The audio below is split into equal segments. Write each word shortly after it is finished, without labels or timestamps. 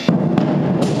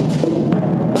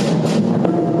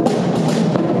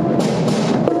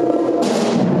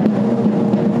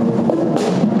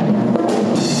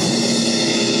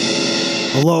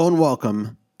Hello and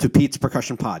welcome to Pete's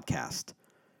Percussion Podcast.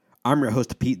 I'm your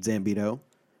host, Pete Zambito,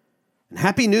 and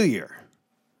Happy New Year.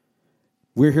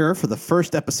 We're here for the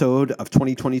first episode of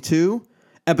 2022,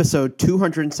 episode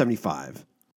 275,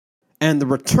 and the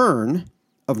return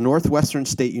of Northwestern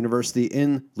State University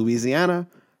in Louisiana,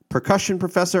 percussion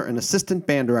professor and assistant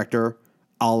band director,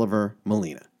 Oliver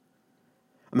Molina.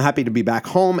 I'm happy to be back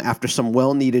home after some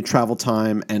well-needed travel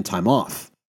time and time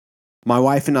off. My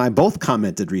wife and I both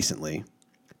commented recently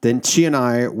that she and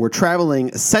I were traveling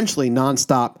essentially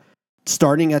nonstop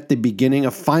starting at the beginning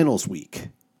of finals week.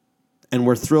 And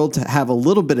we're thrilled to have a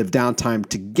little bit of downtime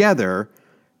together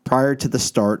prior to the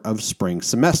start of spring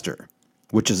semester,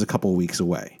 which is a couple weeks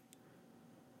away.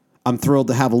 I'm thrilled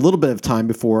to have a little bit of time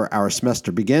before our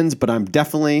semester begins, but I'm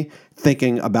definitely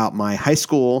thinking about my high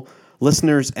school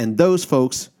listeners and those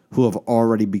folks who have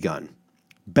already begun.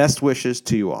 Best wishes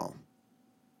to you all.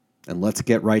 And let's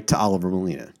get right to Oliver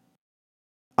Molina.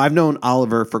 I've known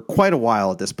Oliver for quite a while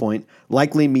at this point,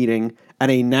 likely meeting at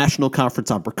a national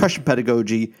conference on percussion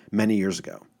pedagogy many years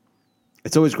ago.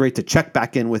 It's always great to check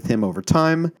back in with him over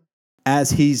time,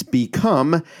 as he's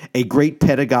become a great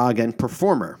pedagogue and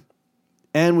performer.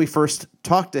 And we first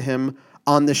talked to him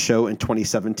on this show in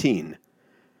 2017.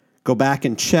 Go back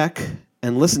and check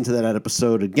and listen to that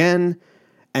episode again,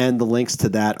 and the links to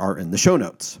that are in the show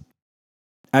notes.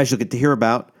 As you'll get to hear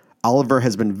about, Oliver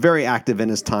has been very active in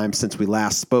his time since we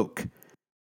last spoke.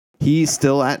 He's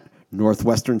still at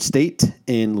Northwestern State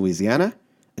in Louisiana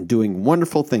and doing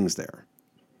wonderful things there.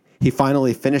 He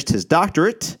finally finished his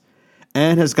doctorate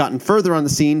and has gotten further on the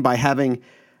scene by having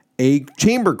a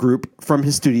chamber group from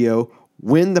his studio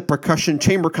win the percussion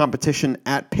chamber competition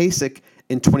at PASIC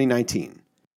in 2019.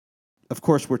 Of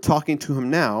course, we're talking to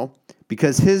him now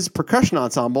because his percussion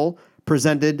ensemble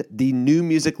presented the new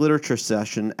music literature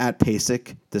session at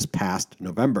PASIC this past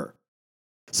November.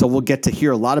 So we'll get to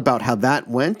hear a lot about how that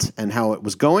went and how it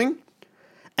was going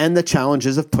and the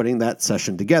challenges of putting that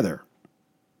session together.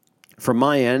 From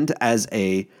my end, as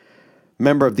a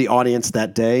member of the audience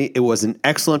that day, it was an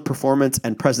excellent performance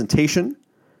and presentation,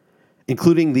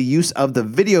 including the use of the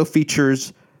video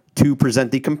features to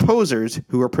present the composers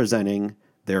who are presenting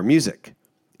their music.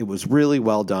 It was really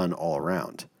well done all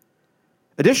around.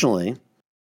 Additionally,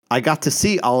 I got to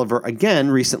see Oliver again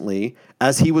recently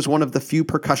as he was one of the few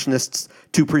percussionists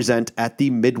to present at the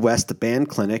Midwest Band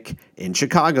Clinic in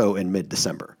Chicago in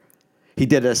mid-December. He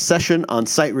did a session on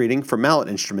sight reading for mallet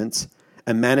instruments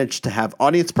and managed to have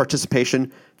audience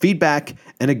participation, feedback,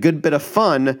 and a good bit of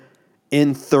fun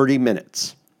in 30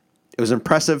 minutes. It was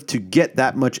impressive to get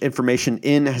that much information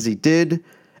in as he did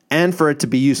and for it to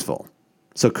be useful.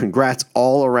 So congrats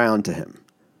all around to him.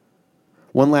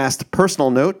 One last personal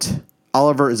note,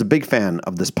 Oliver is a big fan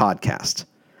of this podcast.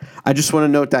 I just want to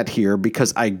note that here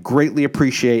because I greatly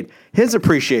appreciate his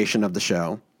appreciation of the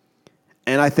show,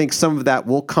 and I think some of that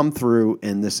will come through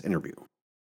in this interview.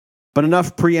 But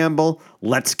enough preamble,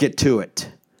 let's get to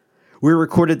it. We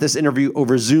recorded this interview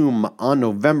over Zoom on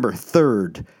November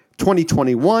 3rd,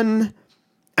 2021,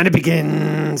 and it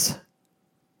begins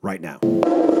right now.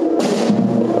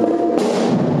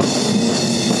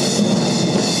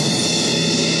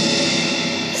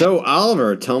 So,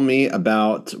 Oliver, tell me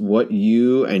about what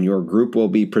you and your group will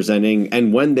be presenting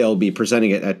and when they'll be presenting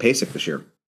it at PASIC this year.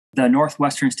 The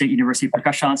Northwestern State University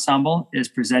Percussion Ensemble is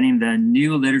presenting the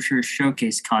New Literature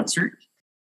Showcase Concert.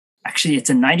 Actually, it's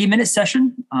a 90-minute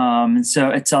session, and so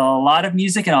it's a lot of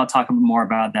music, and I'll talk more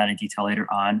about that in detail later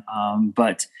on.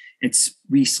 But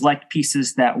we select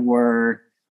pieces that were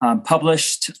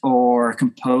published or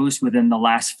composed within the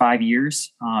last 5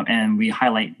 years, and we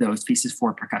highlight those pieces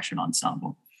for percussion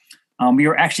ensemble. We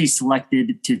were actually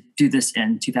selected to do this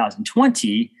in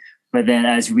 2020, but then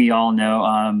as we all know,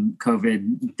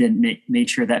 COVID made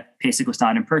sure that PASIC was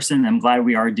not in person. I'm glad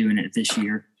we are doing it this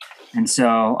year. And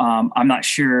so I'm not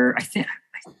sure, I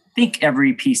think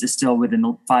every piece is still within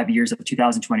the 5 years of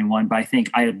 2021, but I think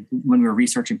when we were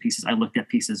researching pieces, I looked at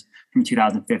pieces from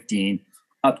 2015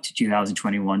 up to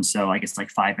 2021. So I guess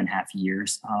like 5.5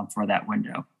 years for that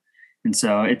window. And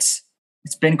so it's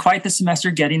been quite the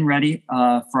semester getting ready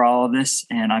for all of this.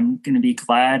 And I'm going to be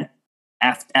glad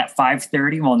at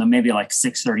 5:30, well, no, maybe like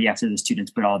 6:30 after the students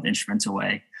put all the instruments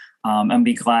away. And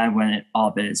be glad when all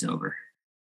of it is over.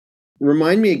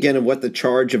 Remind me again of what the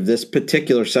charge of this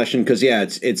particular session, because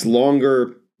it's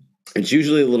longer. It's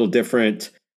usually a little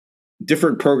different.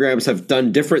 Different programs have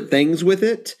done different things with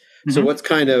it. Mm-hmm. So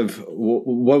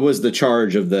what was the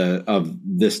charge of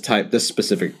this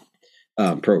specific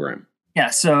program? Yeah,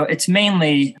 so it's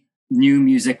mainly new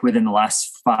music within the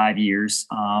last 5 years.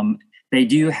 They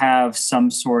do have some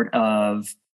sort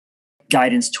of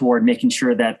guidance toward making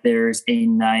sure that there's a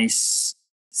nice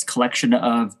collection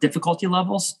of difficulty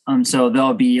levels. So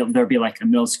there'll be like a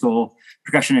middle school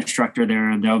percussion instructor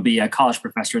there. There'll be a college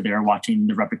professor there watching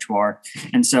the repertoire.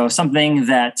 And so something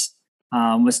that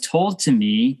was told to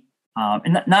me,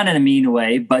 and not in a mean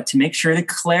way, but to make sure to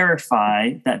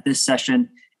clarify that this session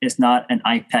is not an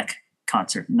IPEC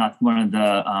concert, not one of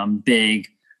the big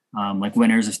like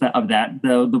winners of that.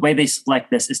 The way they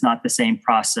select this is not the same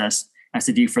process as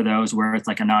they do for those where it's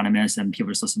like anonymous and people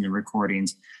just listen to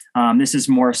recordings. This is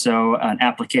more so an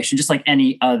application, just like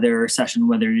any other session,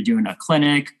 whether you're doing a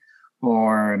clinic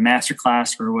or a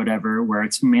masterclass or whatever, where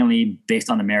it's mainly based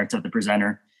on the merits of the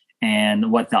presenter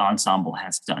and what the ensemble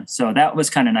has done. So that was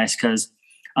kind of nice because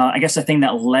I guess the thing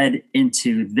that led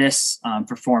into this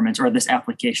performance or this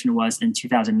application was in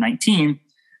 2019,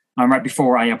 right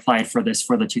before I applied for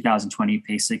the 2020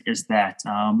 PASIC, is that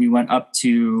we went up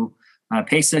to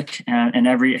PASIC and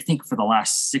I think for the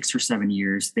last 6 or 7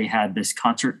 years, they had this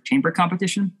concert chamber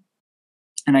competition.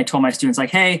 And I told my students like,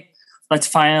 hey, let's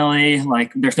finally,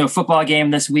 like, there's no football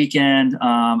game this weekend.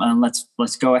 And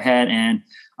let's go ahead and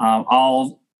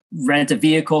I'll rent a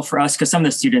vehicle for us. Cause some of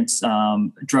the students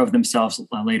drove themselves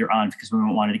later on because we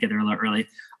wanted to get there a little early.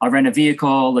 I'll rent a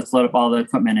vehicle. Let's load up all the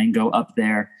equipment and go up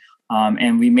there.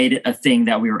 And we made it a thing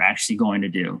that we were actually going to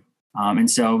do.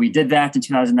 And so we did that in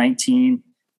 2019.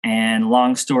 And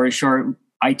long story short,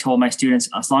 I told my students,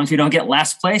 as long as we don't get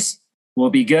last place,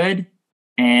 we'll be good.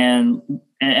 And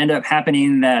it ended up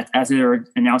happening that as they were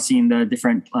announcing the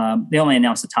different, they only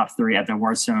announced the top 3 at the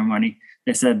award ceremony.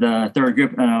 They said the third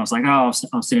group, and I was like, oh, I was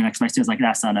sitting next to my students, like,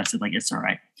 that's not us. I said, like, it's all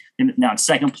right. And now in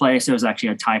second place, it was actually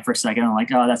a tie for second. I'm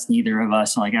like, oh, that's neither of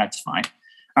us. I'm like, that's fine.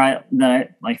 All right. Then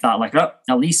I thought, like, oh,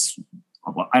 at least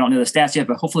I don't know the stats yet,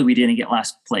 but hopefully we didn't get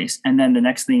last place. And then the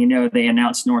next thing you know, they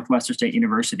announced Northwestern State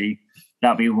University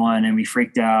that we won, and we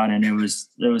freaked out, and it was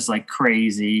like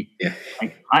crazy. Yeah.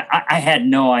 Like I had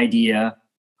no idea.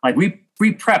 Like we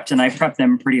prepped, and I prepped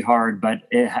them pretty hard, but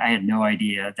I had no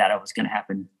idea that it was going to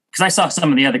happen because I saw some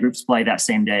of the other groups play that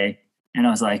same day, and I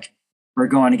was like, we're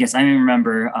going against. I even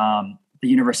remember the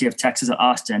University of Texas at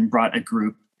Austin brought a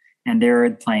group. And they were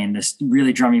playing this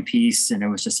really drummy piece, and it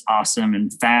was just awesome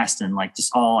and fast, and like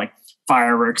just all like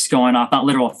fireworks going off, not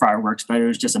literal fireworks, but it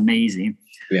was just amazing.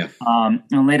 Yeah.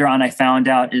 And later on, I found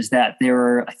out is that there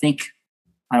were,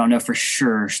 I don't know for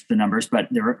sure the numbers, but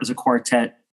there was a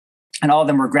quartet, and all of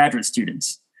them were graduate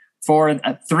students. 3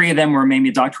 of them were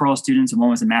maybe doctoral students, and one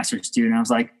was a master's student. I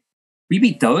was like, we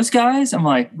beat those guys? I'm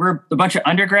like, we're a bunch of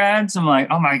undergrads. I'm like,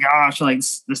 oh my gosh, like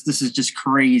this is just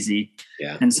crazy.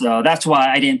 Yeah. And so that's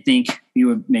why I didn't think we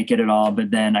would make it at all.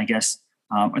 But then I guess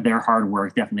their hard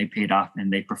work definitely paid off,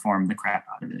 and they performed the crap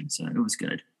out of it. So it was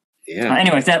good. Yeah.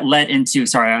 Anyways, that led into,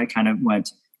 sorry, I kind of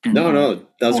went. No,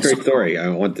 that was a great story. I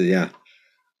want to, yeah.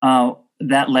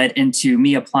 That led into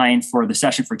me applying for the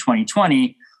session for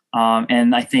 2020.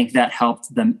 And I think that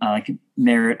helped them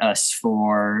merit us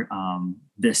for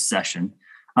this session.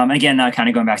 Again, now kind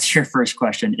of going back to your first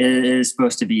question, it is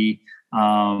supposed to be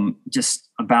just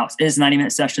about, it is a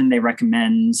 90-minute session. They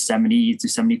recommend 70 to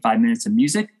 75 minutes of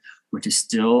music, which is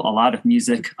still a lot of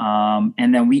music.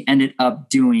 And then we ended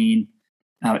up doing,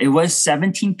 it was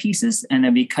 17 pieces, and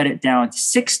then we cut it down to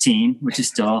 16, which is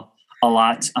still a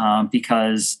lot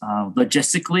because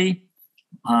logistically,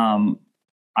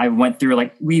 I went through,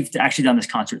 like, we've actually done this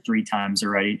concert 3 times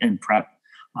already in prep.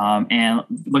 And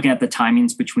looking at the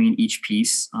timings between each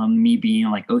piece, me being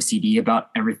like OCD about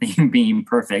everything being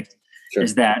perfect, sure,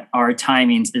 is that our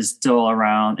timings is still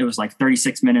around, it was like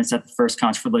 36 minutes at the first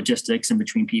concert for logistics in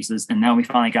between pieces. And now we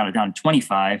finally got it down to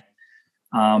 25.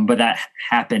 But that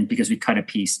happened because we cut a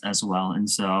piece as well. And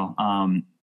so,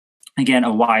 again,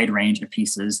 a wide range of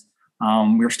pieces.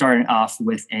 We were starting off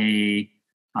with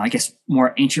I guess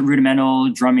more ancient rudimental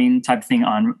drumming type thing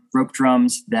on rope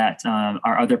drums that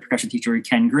our other percussion teacher,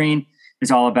 Ken Green,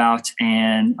 is all about.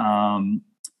 And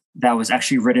that was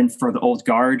actually written for the old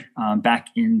guard back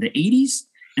in the 80s.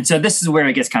 And so this is where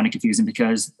it gets kind of confusing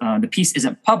because the piece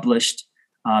isn't published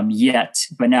yet,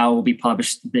 but now it will be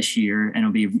published this year and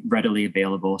it'll be readily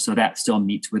available. So that still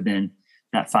meets within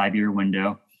that 5-year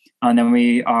window. And then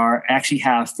we actually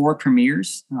have 4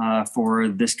 premieres for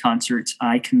this concert.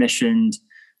 I commissioned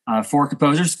 4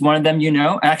 composers. One of them,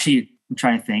 actually, I'm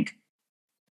trying to think.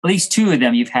 At least 2 of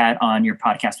them you've had on your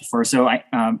podcast before. So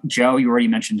Joe, you already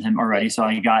mentioned him already. So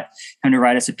I got him to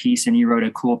write us a piece, and he wrote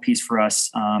a cool piece for us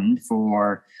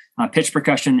for pitch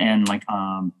percussion and like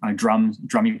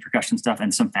drummy percussion stuff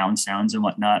and some found sounds and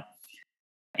whatnot.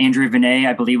 Andrea Vinay,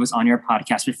 I believe, was on your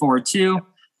podcast before too.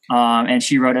 And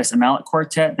she wrote us a mallet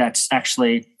quartet that's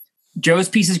actually Joe's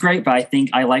piece is great, but I think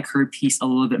I like her piece a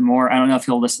little bit more. I don't know if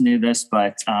you'll listen to this,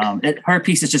 but her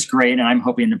piece is just great, and I'm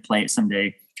hoping to play it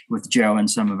someday with Joe and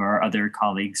some of our other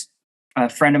colleagues. A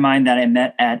friend of mine that I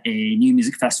met at a new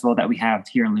music festival that we have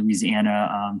here in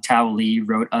Louisiana, Tao Lee,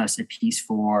 wrote us a piece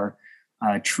for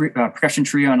percussion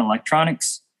trio and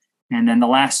electronics. And then the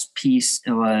last piece,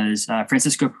 it was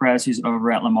Francisco Perez, who's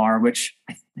over at Lamar, which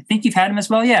I think you've had him as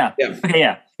well. Yeah.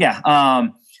 Okay. Yeah.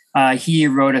 He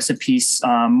wrote us a piece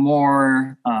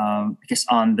more, I guess,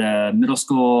 on the middle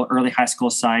school, early high school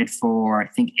side for, I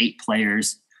think, 8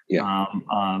 players. Yeah.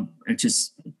 It's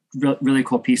just really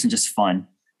cool piece and just fun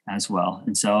as well.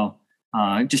 And so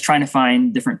just trying to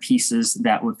find different pieces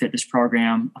that would fit this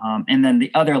program. And then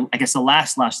the other, I guess the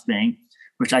last thing,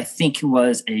 which I think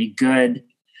was a good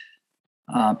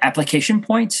application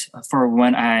point for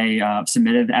when I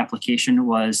submitted the application,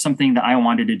 was something that I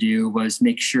wanted to do was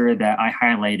make sure that I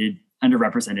highlighted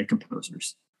underrepresented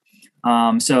composers.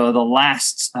 So the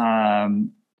last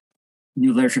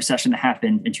new literature session that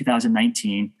happened in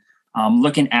 2019,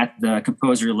 looking at the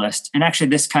composer list, and actually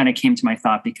this kind of came to my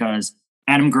thought because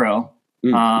Adam Groh,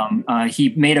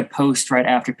 he made a post right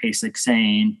after PASIC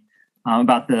saying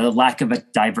about the lack of a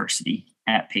diversity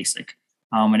at PASIC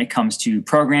when it comes to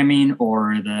programming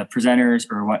or the presenters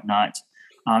or whatnot.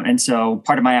 And so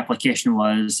part of my application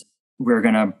was we're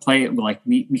going to play, like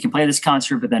we can play this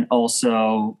concert, but then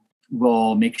also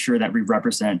we'll make sure that we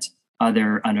represent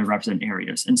other underrepresented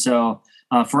areas. And so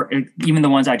for even the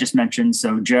ones I just mentioned,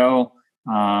 so Joe,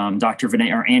 Dr.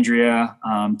 Vinay or Andrea,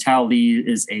 Tao Lee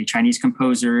is a Chinese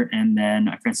composer, and then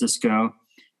Francisco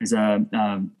is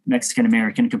a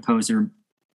Mexican-American composer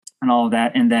and all of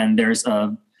that. And then there's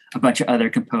a bunch of other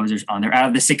composers on there out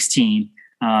of the 16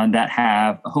 that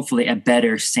have hopefully a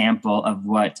better sample of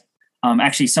what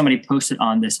actually somebody posted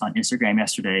on this on Instagram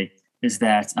yesterday, is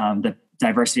that the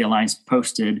Diversity Alliance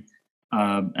posted,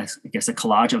 I guess, a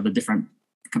collage of the different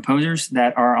composers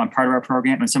that are on part of our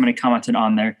program. And somebody commented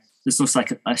on there, this looks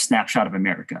like a snapshot of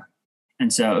America.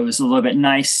 And so it was a little bit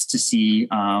nice to see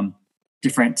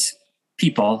different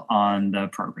people on the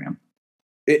program.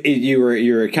 You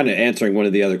were kind of answering one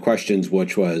of the other questions,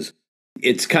 which was,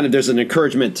 it's kind of, there's an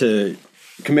encouragement to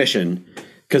commission,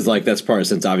 because like that's part of,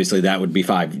 since obviously that would be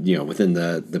 5, within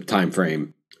the time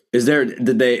frame. Have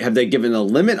they given a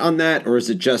limit on that, or is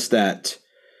it just that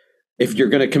if you're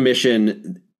going to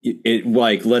commission it,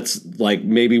 like let's like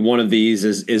maybe one of these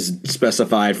is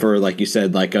specified for, like you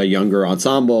said, like a younger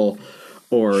ensemble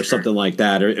or something like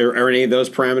that? Are any of those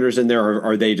parameters in there, or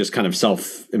are they just kind of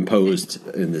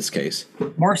self-imposed in this case?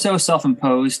 More so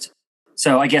self-imposed.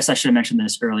 So I guess I should have mentioned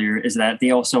this earlier, is that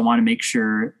they also want to make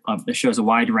sure it shows a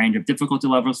wide range of difficulty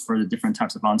levels for the different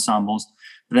types of ensembles,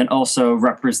 but then also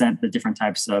represent the different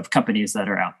types of companies that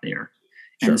are out there.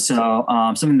 Sure. And so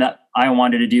something that I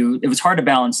wanted to do, it was hard to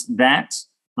balance that,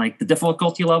 like the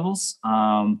difficulty levels,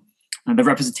 and the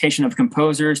representation of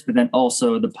composers, but then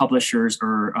also the publishers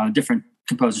or different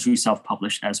composers who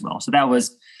self-publish as well. So that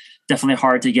was definitely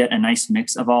hard to get a nice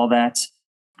mix of all that.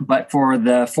 But for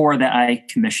the 4 that I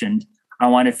commissioned, I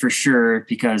wanted for sure,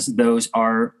 because those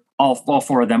are all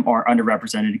 4 of them are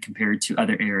underrepresented compared to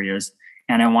other areas.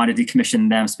 And I wanted to commission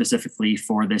them specifically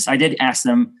for this. I did ask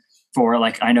them for,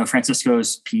 like, I know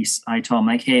Francisco's piece, I told him,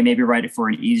 like, hey, maybe write it for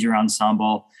an easier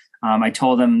ensemble. I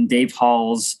told them Dave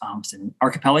Hall's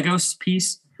Archipelagos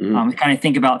piece. Kind of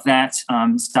think about that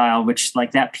style, which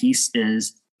like that piece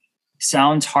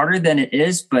sounds harder than it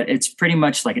is, but it's pretty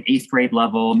much like an 8th grade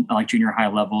level, like junior high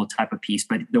level type of piece.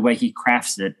 But the way he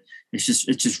crafts it, it's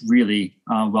just really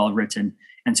well written.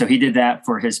 And so he did that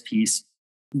for his piece.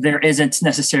 There isn't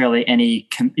necessarily any,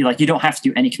 you don't have to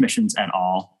do any commissions at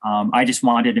all. I just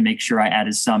wanted to make sure I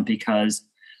added some, because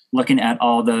looking at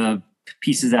all the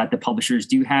pieces that the publishers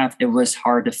do have, it was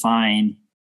hard to find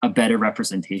a better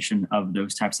representation of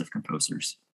those types of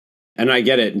composers. And I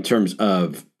get it in terms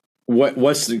of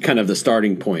what's kind of the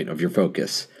starting point of your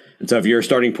focus. And so if your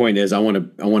starting point is I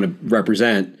want to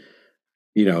represent,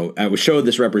 I would show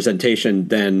this representation,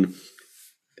 then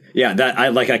yeah, that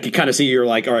I could kind of see you're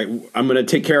like, all right, I'm going to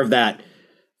take care of that.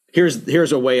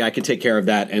 Here's a way I can take care of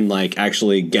that and like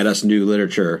actually get us new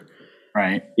literature,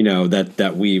 right?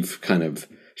 That we've kind of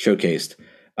showcased.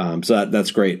 So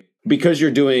that's great, because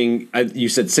you're doing, you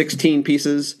said 16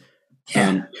 pieces.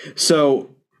 Yeah.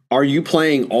 So are you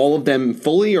playing all of them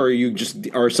fully, or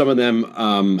are some of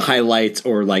them highlights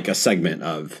or like a segment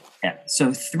of? Yeah.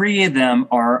 So 3 of them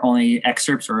are only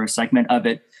excerpts or a segment of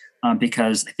it,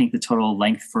 because I think the total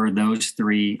length for those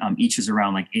 3 each is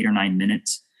around like 8 or 9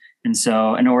 minutes. And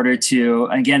so in order to,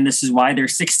 again, this is why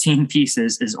there's 16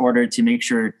 pieces, is order to make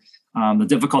sure the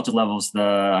difficulty levels,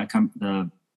 the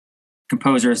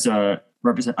composers,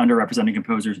 underrepresented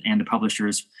composers, and the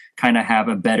publishers kind of have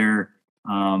a better,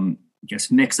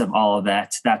 mix of all of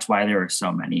that. That's why there are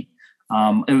so many.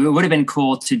 It would have been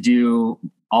cool to do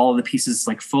all of the pieces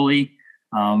like fully,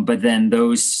 but then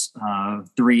those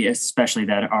 3, especially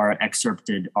that are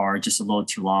excerpted, are just a little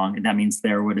too long, and that means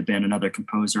there would have been another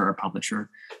composer or publisher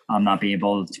not being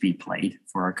able to be played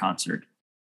for our concert.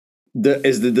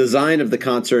 Is the design of the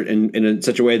concert in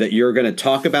such a way that you're going to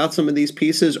talk about some of these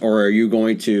pieces, or are you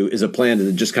going to, is a plan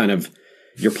to just kind of,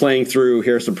 you're playing through,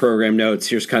 here's some program notes,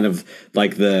 here's kind of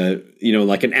like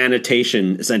like an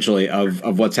annotation essentially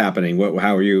of what's happening.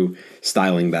 How are you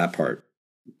styling that part?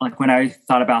 Like when I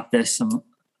thought about this, I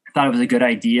thought it was a good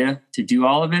idea to do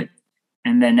all of it.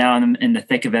 And then now I'm in the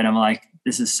thick of it. I'm like,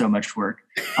 this is so much work.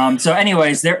 So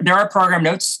anyways, there are program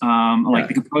notes.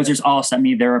 The composers all sent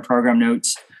me their program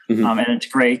notes. Mm-hmm. And it's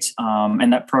great.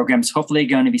 And that program's hopefully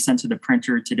going to be sent to the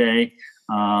printer today.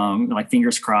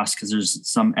 Fingers crossed, because there's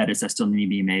some edits that still need to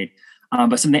be made.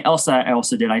 But something else that I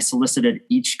also did, I solicited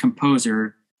each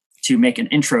composer to make an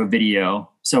intro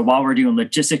video. So while we're doing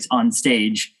logistics on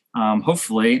stage,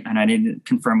 hopefully, and I didn't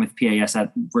confirm with PAS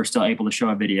that we're still able to show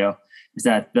a video, is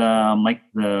that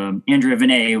the Andrea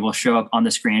Vinay will show up on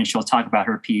the screen. She'll talk about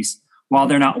her piece while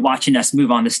they're not watching us move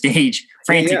on the stage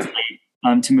frantically.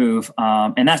 Yeah. To move.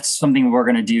 And that's something we're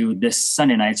going to do this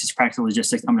Sunday night. It's just practical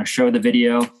logistics. I'm going to show the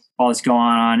video while it's going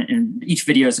on. And each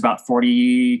video is about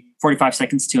 45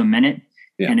 seconds to a minute.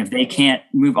 Yeah. And if they can't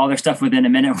move all their stuff within a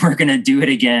minute, we're going to do it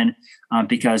again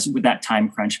because with that time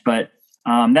crunch. But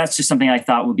that's just something I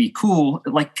thought would be cool.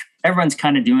 Like everyone's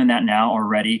kind of doing that now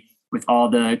already with all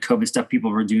the COVID stuff. People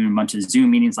were doing a bunch of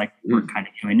Zoom meetings like we're kind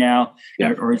of doing now,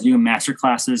 or Zoom master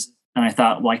classes. And I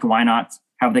thought, why not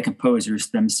have the composers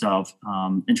themselves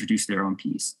introduce their own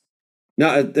piece?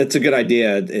 No, that's a good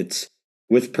idea. It's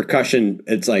with percussion.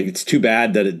 It's like, it's too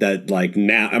bad that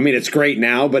now, I mean, it's great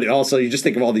now, but also you just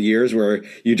think of all the years where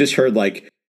you just heard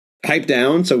like pipe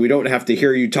down. So we don't have to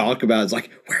hear you talk about, it's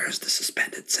like, where's the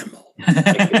suspended cymbal?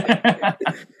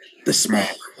 The smaller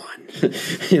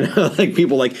one, like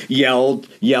people like yell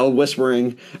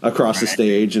whispering across the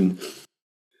stage. And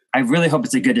I really hope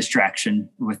it's a good distraction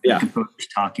with the composers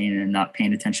talking and not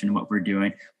paying attention to what we're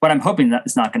doing. What I'm hoping that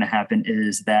is not going to happen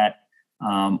is that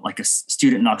a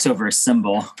student knocks over a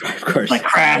cymbal, of course, like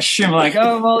crash. I'm like,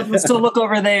 oh, well, let's still look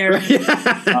over there.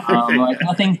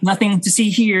 Nothing to see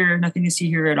here, nothing to see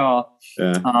here at all.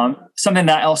 Yeah. Something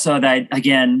that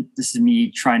again, this is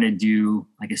me trying to do,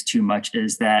 I guess, too much,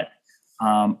 is that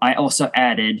I also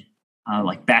added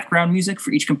background music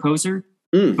for each composer.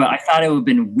 But I thought it would have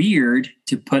been weird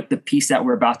to put the piece that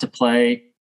we're about to play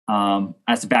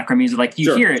as the background music. Like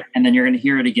you hear it and then you're going to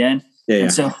hear it again.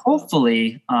 And so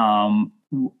hopefully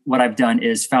what I've done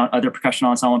is found other percussion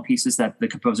ensemble pieces that the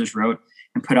composers wrote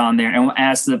and put on there. And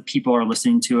as the people are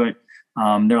listening to it,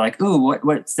 they're like, ooh,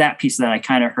 what's that piece that I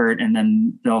kind of heard? And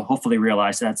then they'll hopefully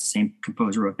realize that's the same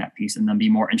composer wrote that piece and then be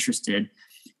more interested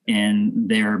in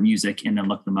their music and then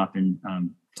look them up and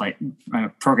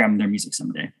program their music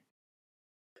someday.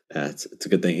 It's a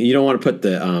good thing. You don't want to put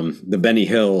the Benny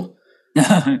Hill,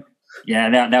 that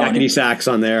one sax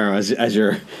on there as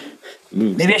your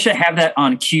moves. Maybe I should have that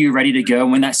on cue, ready to go.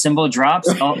 When that cymbal drops,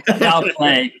 I'll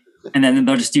play, and then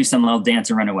they'll just do some little dance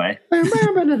and run away.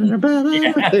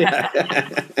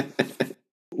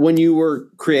 When you were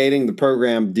creating the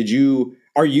program,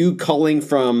 are you culling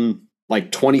from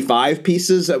like 25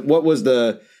 pieces? What was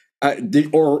the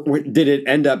did it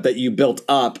end up that you built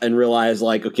up and realized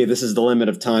like, okay, this is the limit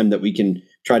of time that we can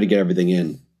try to get everything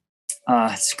in?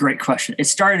 It's a great question. It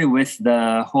started with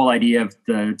the whole idea of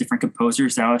the different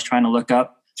composers that I was trying to look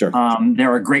up. Sure.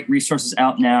 There are great resources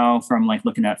out now from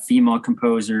looking at female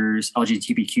composers,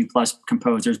 LGBTQ plus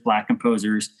composers, Black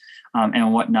composers,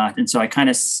 and whatnot. And so I kind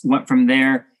of went from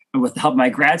there. With the help of my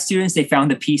grad students, they found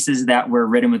the pieces that were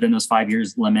written within those 5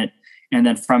 years limit. And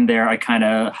then from there, I kind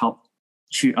of helped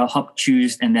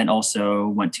choose, and then also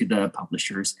went to the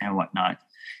publishers and whatnot.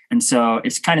 And so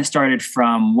it's kind of started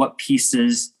from what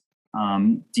pieces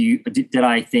did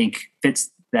I think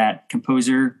fits that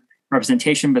composer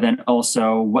representation, but then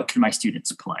also what can my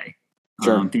students play?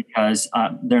 Sure. Because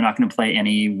they're not going to play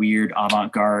any weird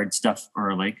avant-garde stuff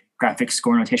or graphic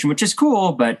score notation, which is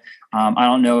cool, but I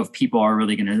don't know if people are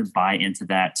really going to buy into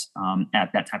that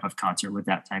at that type of concert with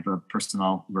that type of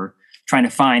personnel. We're trying to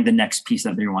find the next piece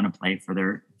that they want to play for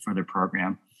their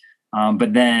program.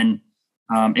 But then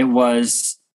it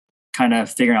was kind of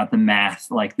figuring out the math,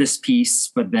 like this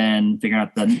piece, but then figuring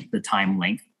out the time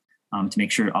length to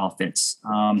make sure it all fits.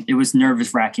 It was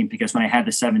nervous wracking because when I had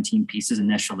the 17 pieces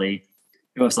initially,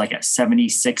 it was at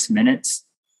 76 minutes.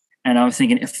 And I was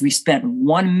thinking, if we spent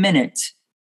 1 minute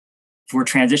for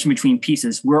transition between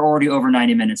pieces, we're already over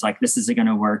 90 minutes. Like, this isn't going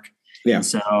to work. Yeah. And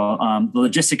so the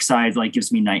logistics side like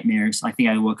gives me nightmares. I think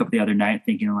I woke up the other night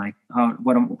thinking like, how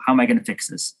am I going to fix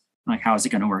this? Like, how is it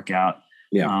going to work out?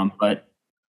 Yeah. But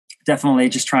definitely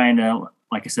just trying to,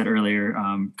 like I said earlier,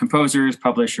 composers,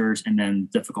 publishers, and then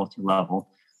difficulty level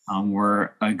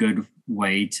were a good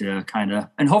way to kind of,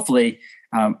 and hopefully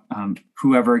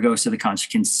whoever goes to the concert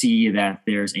can see that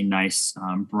there's a nice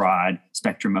broad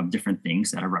spectrum of different things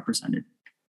that are represented.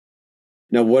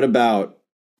 Now, what about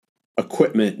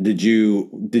equipment? Did you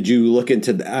look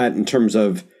into that in terms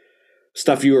of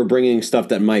stuff you were bringing, stuff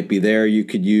that might be there you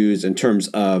could use in terms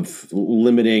of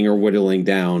limiting or whittling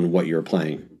down what you're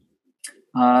playing?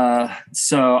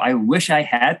 So I wish I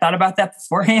had thought about that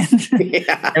beforehand.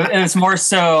 Yeah. It was more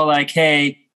so like,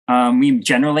 hey, we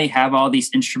generally have all these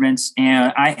instruments,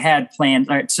 and I had planned.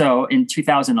 So in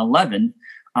 2011,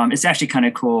 it's actually kind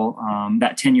of cool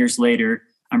that 10 years later,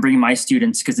 I'm bringing my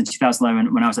students, because in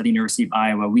 2011, when I was at the University of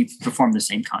Iowa, we performed the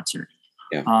same concert.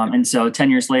 Yeah. And so 10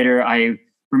 years later, I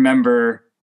remember,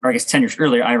 or I guess 10 years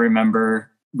earlier, I remember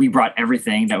we brought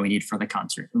everything that we needed for the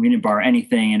concert. We didn't borrow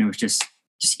anything, and it was just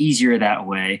easier that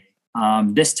way.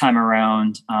 This time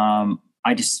around,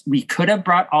 we could have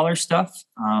brought all our stuff,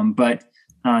 but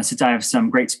since I have some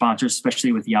great sponsors,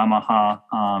 especially with Yamaha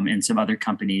and some other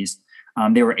companies,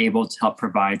 they were able to help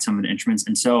provide some of the instruments.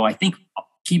 And so I think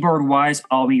keyboard wise,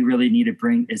 all we really need to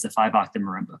bring is a 5-octave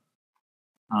marimba.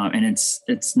 And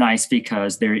it's nice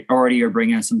because they already are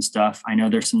bringing us some stuff. I know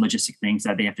there's some logistic things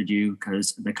that they have to do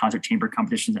because the concert chamber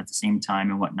competitions at the same time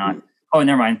and whatnot. Oh,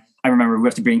 never mind. I remember we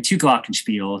have to bring 2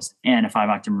 glockenspiels and a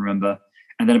 5-octave marimba,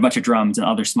 and then a bunch of drums and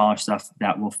other smaller stuff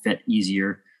that will fit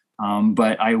easier.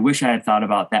 But I wish I had thought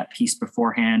about that piece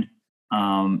beforehand.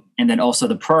 And then also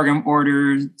the program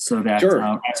order so that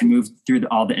I had to move through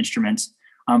all the instruments.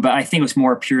 But I think it was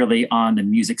more purely on the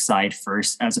music side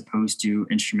first, as opposed to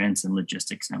instruments and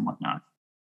logistics and whatnot.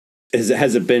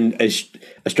 Has it been a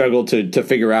struggle to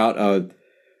figure out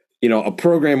a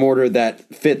program order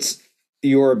that fits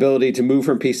your ability to move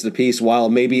from piece to piece, while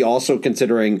maybe also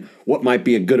considering what might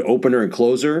be a good opener and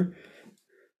closer?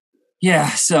 Yeah,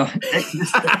 so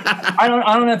I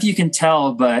don't know if you can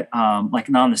tell, but like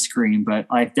not on the screen, but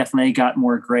I've definitely got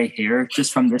more gray hair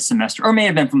just from this semester, or may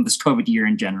have been from this COVID year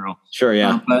in general. Sure,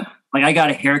 yeah. But like I got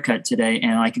a haircut today,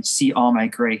 and I can see all my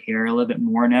gray hair a little bit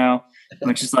more now,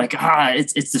 which is like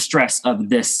it's the stress of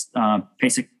this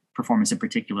basic performance in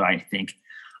particular, I think.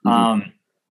 Mm-hmm.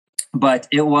 But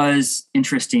it was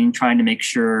interesting trying to make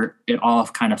sure it all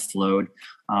kind of flowed.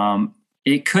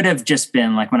 It could have just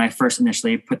been like when I first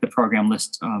initially put the program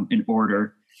list in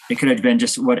order, it could have been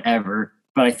just whatever,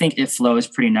 but I think it flows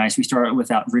pretty nice. We start with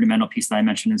that rudimental piece that I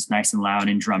mentioned is nice and loud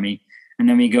and drummy. And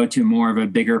then we go to more of a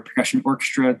bigger percussion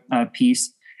orchestra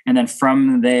piece. And then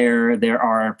from there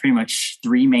are pretty much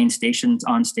 3 main stations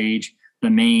on stage, the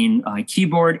main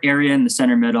keyboard area in the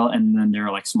center middle. And then there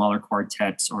are like smaller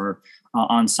quartets or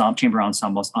chamber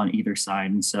ensembles on either side.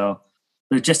 And so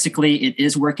logistically it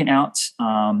is working out.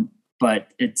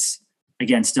 But it's,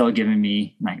 again, still giving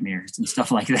me nightmares and stuff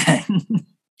like that.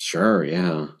 Sure,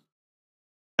 yeah.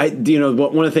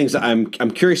 One of the things that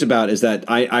I'm curious about is that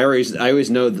I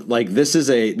always know that, like, this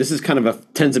is kind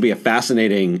of tends to be a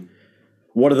fascinating,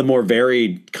 one of the more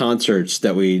varied concerts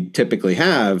that we typically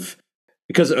have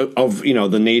because of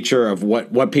the nature of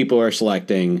what people are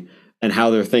selecting and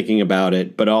how they're thinking about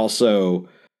it, but also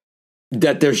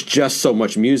that there's just so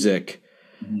much music,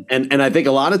 mm-hmm. and I think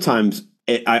a lot of times.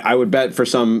 I would bet for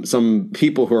some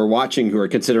people who are watching who are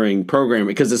considering programming,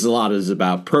 because this a lot is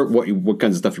about what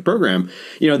kinds of stuff you program.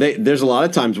 There's a lot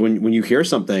of times when you hear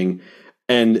something,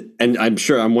 and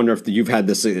I'm wondering if you've had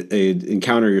this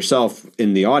encounter yourself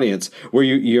in the audience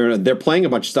where they're playing a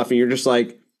bunch of stuff and you're just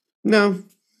like, no,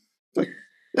 like,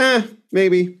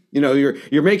 maybe.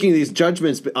 You're making these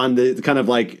judgments on the kind of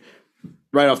like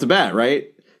right off the bat,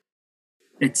 right?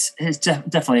 It's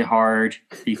definitely hard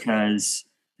because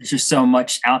there's just so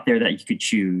much out there that you could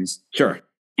choose. Sure.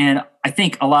 And I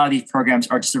think a lot of these programs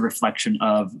are just a reflection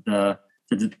of the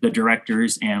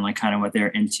directors and like kind of what they're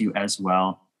into as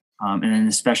well. And then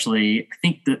especially, I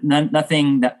think that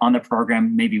nothing that on the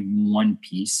program, maybe one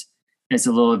piece is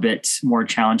a little bit more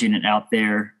challenging and out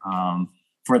there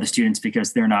for the students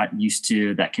because they're not used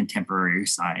to that contemporary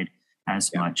side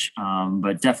as much.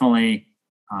 But definitely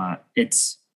I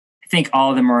think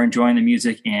all of them are enjoying the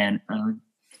music, and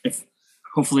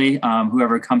hopefully,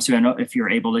 whoever comes to it, if you're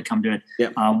able to come to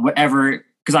it, whatever,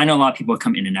 because I know a lot of people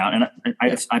come in and out, and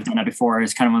I've done that before.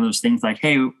 It's kind of one of those things like,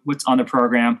 hey, what's on the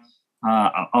program?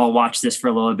 I'll watch this for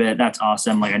a little bit. That's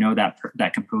awesome. Like I know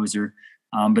that composer,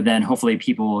 But then hopefully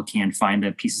people can find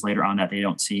the pieces later on that they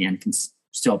don't see and can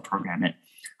still program it.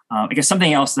 I guess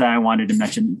something else that I wanted to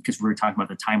mention, because we were talking about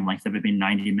the time length of it being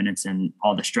 90 minutes and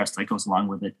all the stress that goes along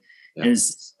with it,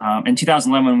 is in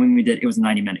 2011 when we did, it was a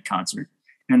 90-minute concert.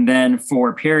 And then for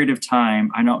a period of time,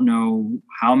 I don't know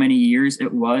how many years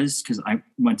it was, because I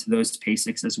went to those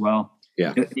PASICs as well.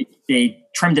 Yeah. They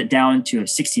trimmed it down to a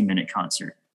 60-minute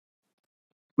concert,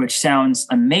 which sounds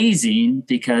amazing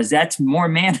because that's more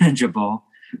manageable.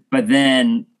 But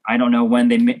then I don't know when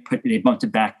they bumped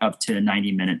it back up to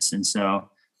 90 minutes. And so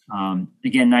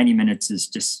again, 90 minutes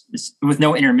is with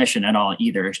no intermission at all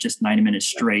either. It's just 90 minutes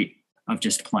straight of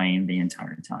just playing the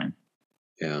entire time.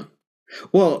 Yeah.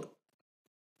 Well,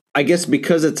 I guess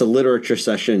because it's a literature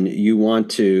session, you want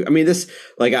to, I mean, this,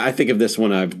 like, I think of this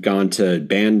when I've gone to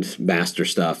band master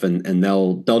stuff and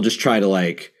they'll just try to,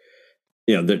 like,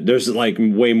 you know, there's like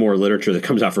way more literature that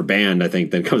comes out for band, I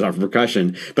think, than comes out for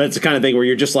percussion. But it's the kind of thing where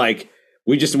you're just like,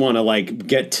 we just want to like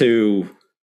get to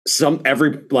some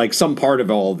part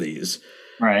of all of these.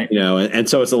 Right. You know, and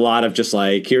so it's a lot of just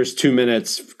like, here's 2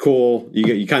 minutes. Cool.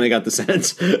 You kind of got the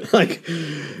sense, like,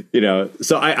 you know,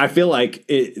 so I feel like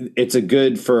it's a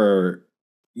good for,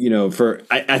 you know,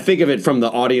 I think of it from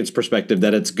the audience perspective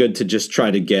that it's good to just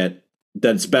try to get,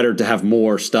 that it's better to have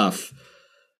more stuff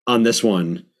on this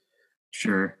one.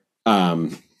 Sure.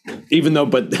 Even though,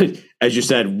 but as you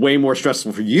said, way more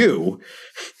stressful for you.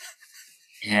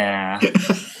 Yeah.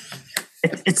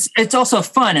 It's also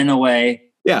fun in a way.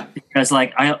 Yeah. Because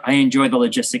like I enjoy the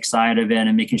logistics side of it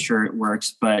and making sure it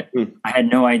works, but I had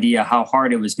no idea how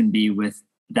hard it was going to be with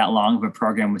that long of a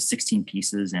program with 16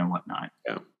 pieces and whatnot.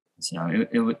 Yeah. So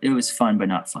it was fun, but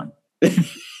not fun. It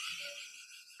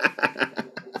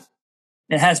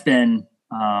has been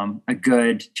a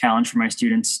good challenge for my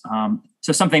students.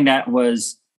 So something that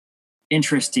was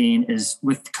interesting is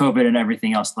with COVID and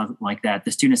everything else like that,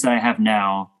 the students that I have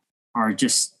now are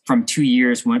just from 2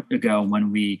 years ago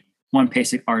when we won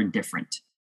PASIC are different.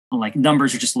 Like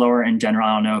numbers are just lower in general.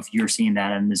 I don't know if you're seeing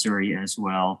that in Missouri as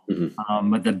well.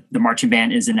 Mm-hmm. But the marching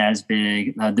band isn't as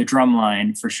big. The drum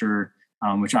line for sure,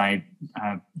 which I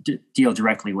deal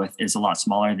directly with, is a lot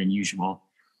smaller than usual.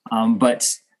 But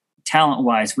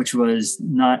talent-wise, which was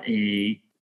not a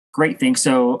great thing.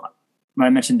 So when I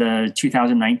mentioned the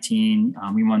 2019,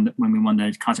 when we won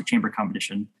the concert chamber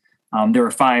competition, there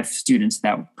were 5 students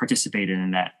that participated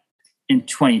in that. In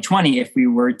 2020, if we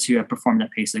were to have performed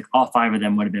at PASIC, all 5 of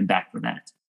them would have been back for that.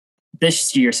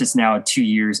 This year, since now 2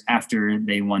 years after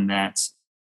they won that,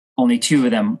 only 2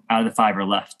 of them out of the 5 are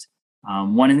left.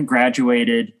 One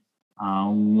graduated,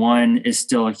 one is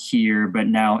still here, but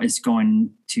now is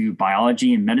going to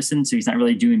biology and medicine, so he's not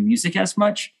really doing music as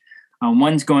much.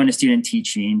 One's going to student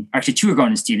teaching. Actually, 2 are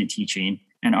going to student teaching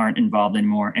and aren't involved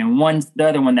anymore. And the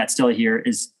other one that's still here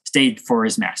stayed for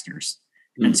his master's.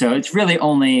 And so it's really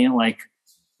only like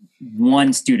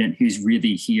one student who's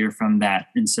really here from that.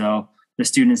 And so the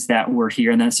students that were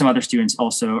here, and then some other students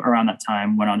also around that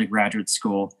time went on to graduate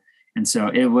school. And so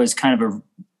it was kind of a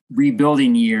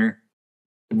rebuilding year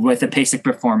with a PASIC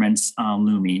performance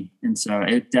looming. And so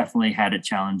it definitely had its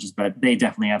challenges, but they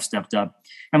definitely have stepped up.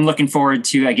 I'm looking forward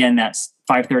to, again, that's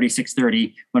 5:30,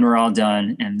 6:30 when we're all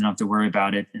done and don't have to worry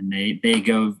about it. And they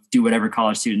go do whatever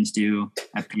college students do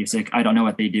at PASIC. I don't know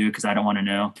what they do because I don't want to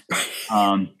know.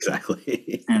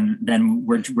 Exactly. And then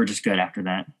we're just good after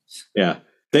that. Yeah.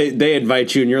 They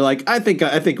invite you and you're like, I think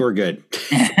we're good.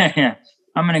 Yeah.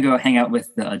 I'm going to go hang out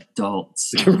with the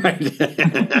adults. Right.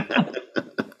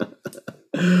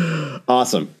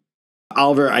 Awesome.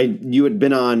 Oliver, you had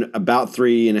been on about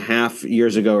 3.5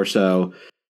 years ago or so.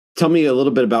 Tell me a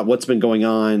little bit about what's been going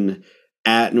on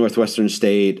at Northwestern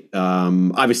State.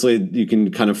 Obviously, you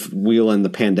can kind of wheel in the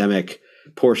pandemic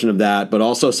portion of that, but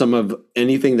also some of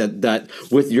anything that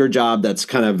with your job that's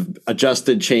kind of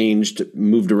adjusted, changed,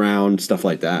 moved around, stuff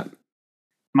like that.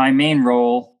 My main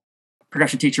role,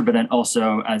 percussion teacher, but then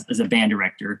also as a band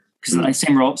director, because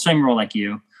same role like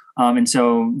you. And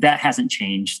so that hasn't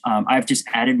changed. I've just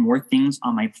added more things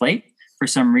on my plate for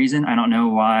some reason. I don't know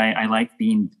why I like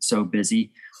being so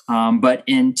busy. But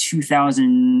in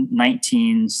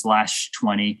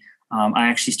 2019/20, I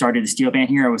actually started a steel band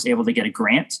here. I was able to get a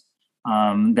grant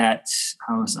that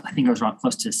I think I was around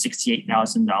close to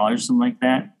 $68,000, something like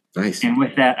that. Nice. And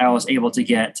with that, I was able to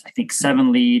get, I think,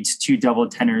 7 leads, 2 double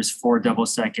tenors, 4 double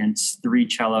seconds, 3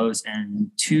 cellos, and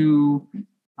 2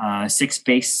 6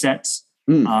 bass sets.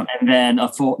 And then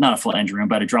not a full engine room,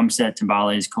 but a drum set,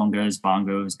 timbales, congas,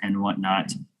 bongos, and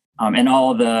whatnot. And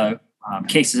all the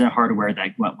cases and hardware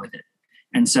that went with it.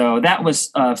 And so that was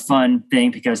a fun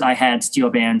thing because I had steel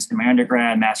bands in my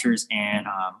undergrad, master's, and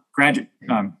graduate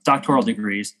doctoral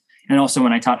degrees. And also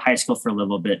when I taught high school for a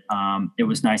little bit, it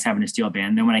was nice having a steel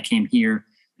band. Then when I came here,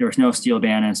 there was no steel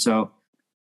band. And so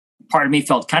part of me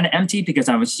felt kind of empty because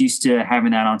I was used to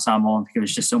having that ensemble because it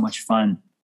was just so much fun.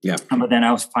 Yeah. But then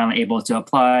I was finally able to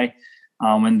apply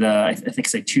when I think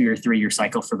it's like 2 or 3 year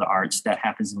cycle for the arts that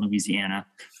happens in Louisiana.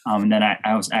 And then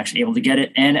I was actually able to get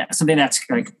it. And something that's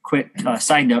like a quick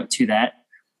side note to that,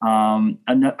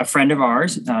 a friend of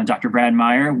ours, Dr. Brad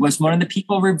Meyer, was one of the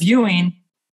people reviewing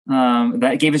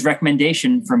that gave his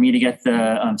recommendation for me to get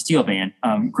the steel band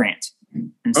grant.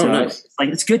 And so nice.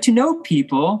 it's good to know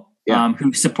people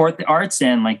who support the arts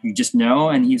and like you just know.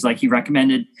 And he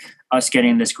recommended us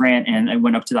getting this grant, and I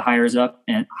went up to the hires up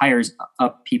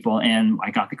people, and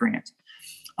I got the grant.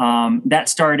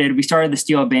 We started the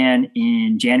steel band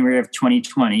in January of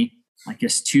 2020, I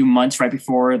guess 2 months right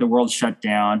before the world shut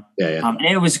down. And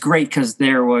it was great because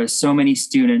there were so many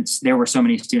students that were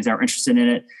interested in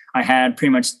it. I had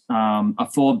pretty much a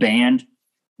full band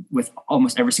with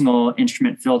almost every single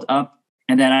instrument filled up.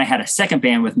 And then I had a second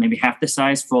band with maybe half the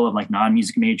size full of like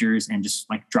non-music majors and just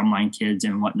like drumline kids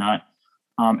and whatnot.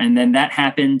 And then that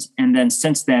happened. And then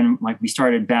since then, like we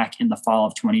started back in the fall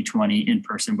of 2020 in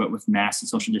person, but with masks and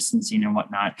social distancing and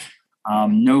whatnot.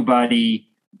 Nobody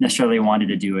necessarily wanted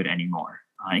to do it anymore.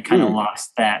 I kind of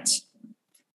lost that,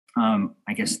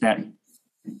 I guess that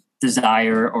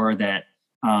desire, or that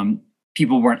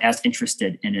people weren't as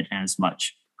interested in it as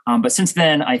much. But since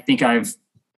then, I think I've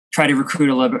tried to recruit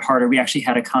a little bit harder. We actually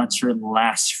had a concert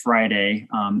last Friday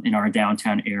in our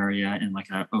downtown area in like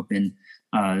an open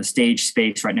stage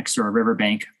space right next to our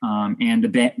riverbank. And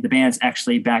the band's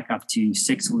actually back up to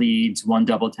 6 leads, 1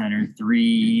 double tenor,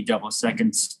 3 double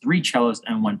seconds, 3 cellos,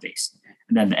 and 1 bass,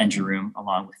 and then the engine room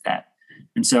along with that.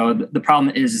 And so the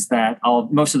problem is that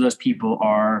most of those people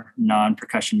are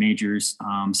non-percussion majors.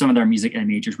 Some of them are music ed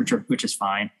majors, which is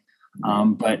fine.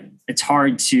 But it's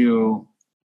hard to.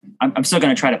 I'm still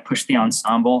going to try to push the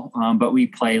ensemble, but we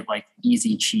play like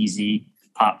easy, cheesy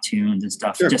pop tunes and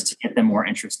stuff just to get them more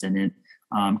interested in it,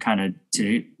 kind of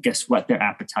to guess what their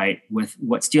appetite with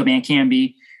what steel band can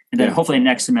be. And then hopefully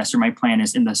next semester, my plan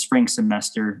is in the spring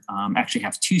semester, actually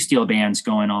have 2 steel bands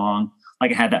going along.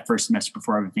 Like I had that first semester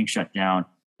before everything shut down.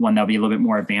 One that'll be a little bit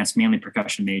more advanced, mainly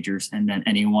percussion majors. And then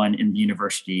anyone in the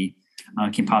university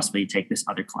can possibly take this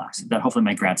other class that hopefully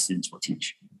my grad students will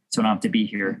teach. So I don't have to be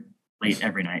here late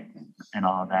every night and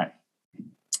all of that.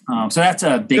 So that's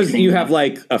a big thing. You have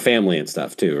like a family and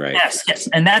stuff too, right? Yes.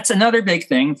 And that's another big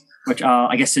thing, which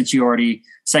I guess since you already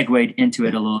segued into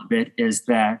it a little bit, is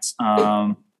that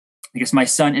I guess my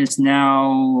son is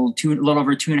now a little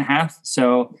over 2.5.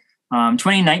 So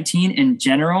 2019 in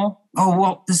general. Oh,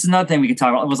 well, this is another thing we could talk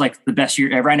about. It was like the best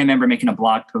year ever. I remember making a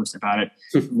blog post about it.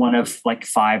 One of like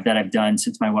 5 that I've done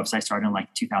since my website started in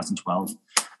like 2012,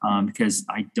 because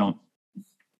I don't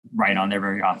write on there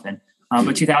very often.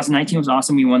 But 2019 was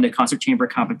awesome. We won the concert chamber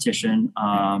competition.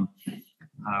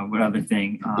 What other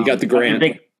thing? You got the grant.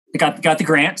 Got the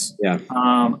grants. Yeah.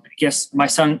 I guess my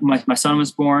son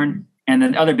was born, and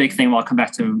then the other big thing. Well, I'll come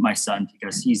back to my son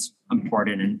because he's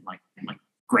important and like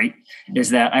great. Is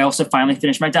that I also finally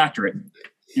finished my doctorate,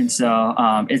 and so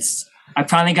I've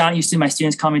finally gotten used to my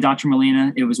students calling me Dr.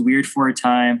 Molina. It was weird for a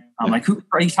time. I'm like, who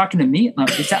are you talking to me?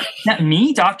 Is that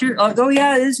me, doctor? Like, oh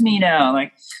yeah, it is me now.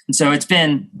 Like, and so it's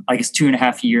been, I guess,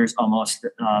 2.5 years almost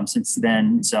since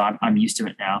then. So I'm used to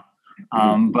it now.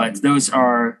 But those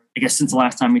are, I guess, since the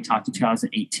last time we talked in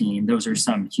 2018, those are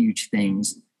some huge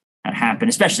things that happened,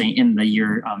 especially in the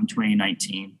year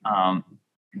 2019.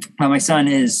 My son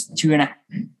is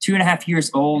 2.5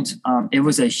 years old. It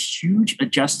was a huge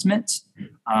adjustment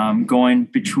going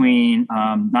between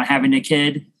not having a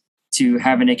kid to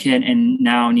having a kid and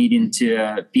now needing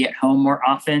to be at home more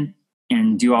often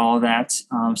and do all of that.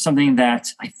 Something that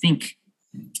I think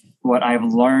what I've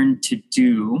learned to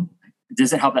do, it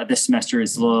doesn't help that this semester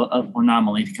is a little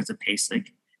anomaly because of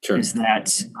PASIC, is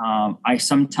that I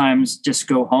sometimes just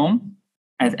go home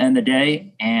at the end of the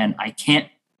day and I can't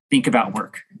think about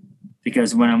work,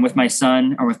 because when I'm with my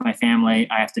son or with my family,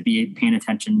 I have to be paying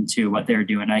attention to what they're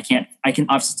doing. I can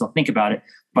obviously still think about it,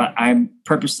 but I'm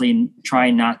purposely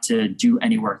trying not to do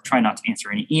any work, try not to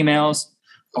answer any emails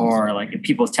or like if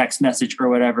people text message or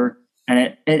whatever.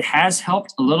 And it has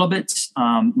helped a little bit,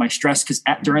 my stress, because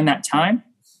during that time,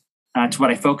 it's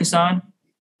what I focus on.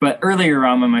 But earlier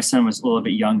on, when my son was a little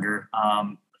bit younger,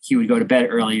 he would go to bed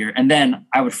earlier, and then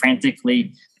I would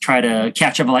frantically try to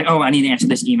catch up. Like, oh, I need to answer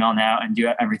this email now and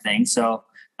do everything. So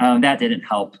that didn't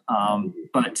help.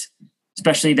 But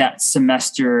especially that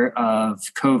semester of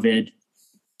COVID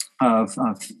of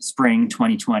spring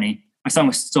 2020, my son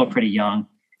was still pretty young,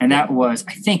 and that was,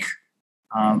 I think,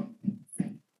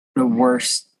 the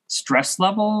worst stress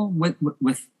level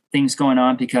with things going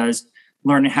on, because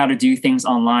learning how to do things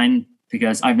online,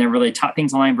 because I've never really taught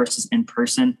things online versus in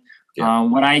person. Yeah.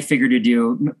 What I figured to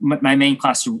do, my main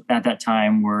classes at that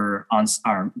time were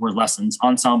lessons.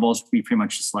 Ensembles, we pretty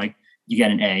much just like, you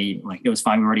get an A. Like, it was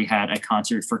fine. We already had a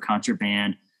concert for concert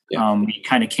band. Yeah. We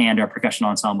kind of canned our percussion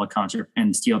ensemble concert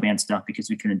and steel band stuff because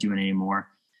we couldn't do it anymore.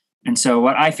 And so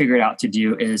what I figured out to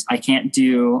do is I can't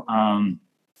do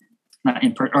not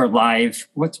in or live.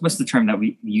 What's the term that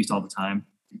we used all the time?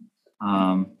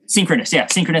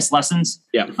 Synchronous lessons.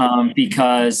 Yeah.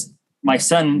 Because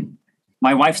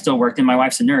my wife still worked, and my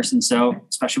wife's a nurse. And so,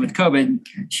 especially with COVID,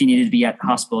 she needed to be at the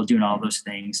hospital doing all those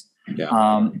things. Yeah.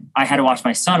 I had to watch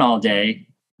my son all day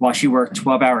while she worked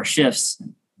 12-hour shifts.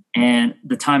 And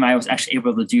the time I was actually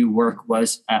able to do work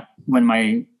was when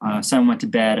my son went to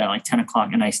bed at like 10 o'clock,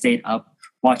 and I stayed up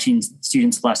watching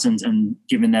students' lessons and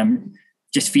giving them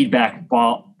just feedback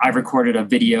while I recorded a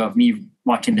video of me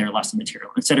watching their lesson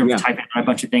material. Instead of typing out a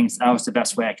bunch of things, that was the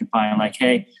best way I could find, like,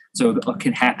 hey, so it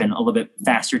can happen a little bit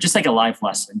faster, just like a live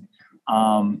lesson.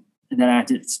 And then I had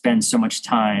to spend so much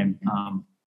time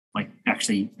like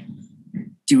actually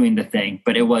doing the thing,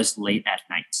 but it was late at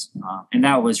night. And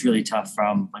that was really tough,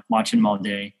 from like watching them all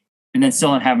day and then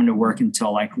still not having to work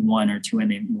until like 1 or 2 in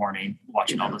the morning,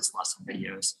 watching all those lesson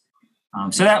videos.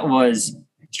 So that was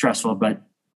stressful, but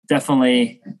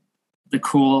definitely a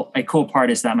cool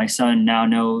part is that my son now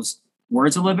knows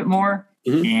words a little bit more,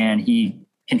 and he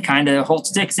can kind of hold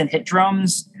sticks and hit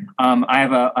drums. I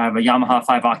have a Yamaha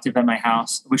 5-octave at my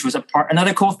house, which was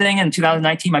another cool thing. In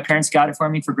 2019, my parents got it for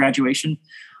me for graduation.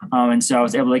 And so I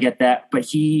was able to get that, but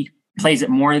he plays it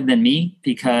more than me,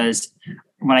 because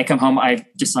when I come home,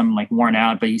 I'm like worn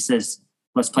out, but he says,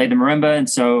 let's play the marimba. And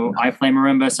so I play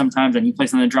marimba sometimes, and he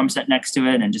plays on the drum set next to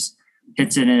it and just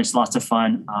hits it, and it's lots of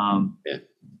fun.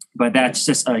 But that's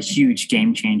just a huge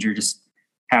game changer, just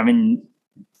having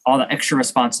all the extra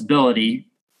responsibility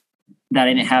that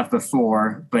I didn't have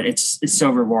before, but it's so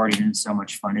rewarding and so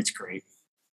much fun. It's great.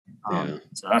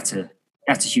 So that's a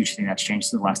huge thing that's changed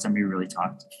since the last time we really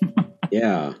talked.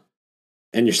 Yeah.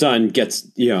 And your son gets,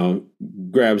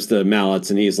 grabs the mallets,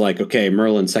 and he's like, okay,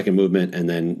 Merlin, second movement, and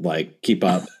then like keep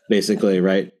up, basically,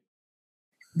 right?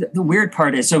 The weird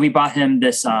part is, so we bought him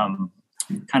this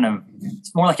kind of,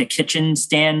 it's more like a kitchen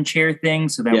stand chair thing.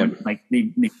 So that would like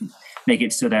they make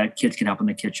it so that kids can help in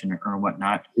the kitchen or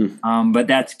whatnot. But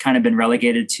that's kind of been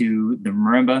relegated to the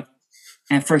marimba.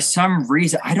 And for some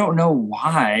reason, I don't know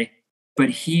why, but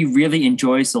he really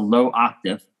enjoys the low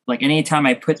octave. Like anytime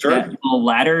I put that little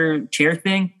ladder chair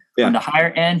thing on the higher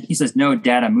end, he says, no,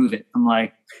 Dad, I move it. I'm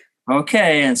like,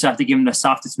 okay. And so I have to give him the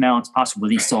softest balance possible.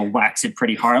 He still whacks it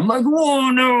pretty hard. I'm like,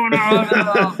 whoa, no.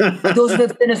 Those are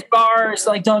the thinnest bars.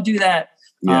 Like, don't do that.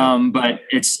 Yeah. But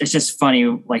it's just funny,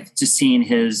 like just seeing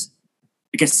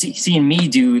seeing me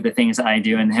do the things I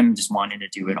do, and him just wanting to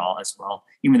do it all as well,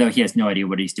 even though he has no idea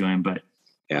what he's doing. But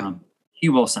he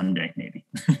will someday, maybe.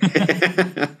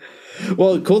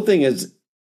 Well, the cool thing is,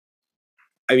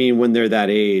 I mean, when they're that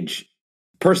age,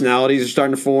 personalities are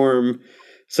starting to form.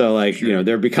 So like,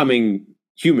 they're becoming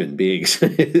human beings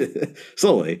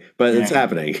slowly, but it's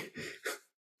happening.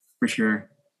 For sure.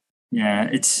 Yeah.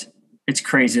 It's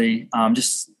crazy. I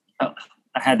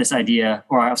had this idea,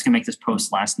 or I was going to make this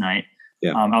post last night.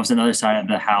 I was on the other side of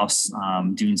the house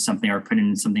doing something or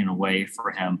putting something away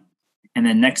for him. And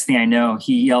then next thing I know,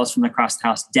 he yells from across the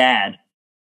house, Dad,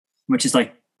 which is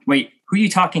like, wait, who are you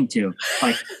talking to?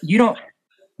 Like,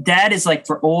 Dad is like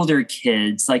for older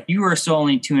kids. Like, you are still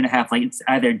only 2.5. Like, it's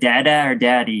either Dada or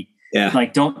Daddy. Yeah.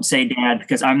 Like, don't say Dad,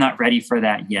 because I'm not ready for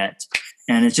that yet.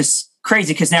 And it's just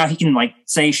crazy, because now he can like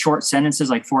say short sentences,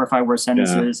 like 4 or 5 word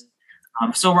sentences.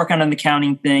 I'm still working on the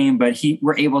counting thing, but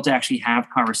we're able to actually have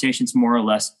conversations more or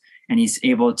less. And he's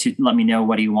able to let me know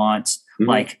what he wants.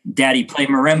 Like, Daddy, play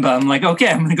marimba. I'm like, okay,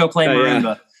 I'm going to go play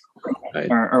marimba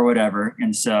or whatever.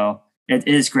 And so it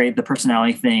is great. The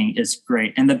personality thing is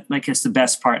great. And it's the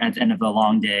best part at the end of a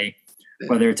long day,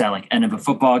 whether it's at like end of a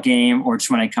football game or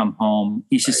just when I come home,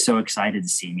 he's just so excited to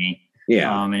see me.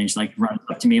 Yeah. And he's like runs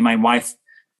up to me. My wife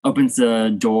opens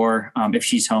the door if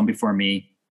she's home before me.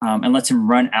 And lets him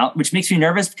run out, which makes me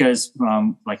nervous, because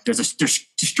like there's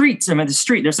streets. I'm at the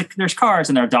street. There's cars,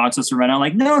 and there are dogs supposed to run out.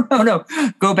 Like, no,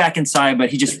 go back inside.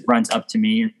 But he just runs up to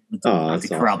me to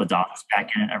corral the dogs back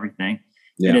in and everything.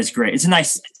 Yeah. It is great. It's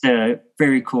a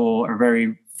very cool or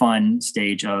very fun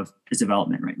stage of his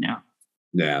development right now.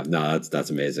 Yeah, no, that's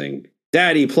amazing.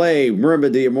 Daddy, play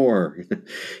Marimba de Amor.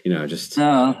 Just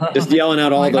yelling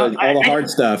out all the hard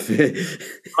stuff.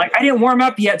 Like, I didn't warm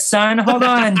up yet, son. Hold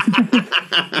on.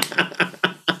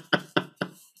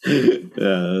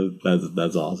 Yeah,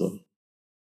 that's awesome.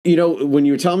 When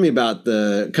you were telling me about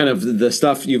the kind of the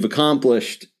stuff you've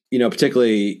accomplished,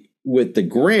 particularly with the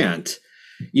grant,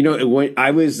 when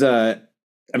I was, that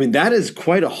is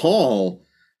quite a haul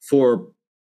for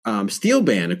steel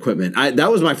band equipment.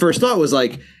 That was my first thought. I was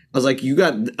like, you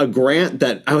got a grant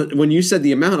that when you said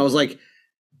the amount, I was like,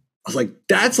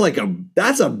 that's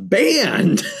a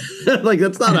band. Like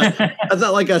that's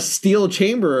not like a steel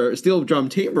drum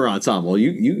chamber ensemble.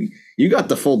 You got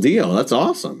the full deal. That's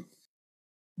awesome.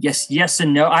 Yes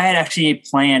and no. I had actually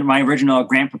planned, my original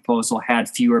grant proposal had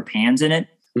fewer pans in it,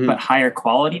 but higher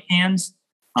quality pans.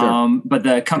 Sure. But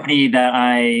the company that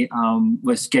I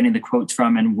was getting the quotes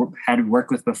from and had worked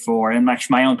with before, and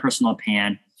actually my own personal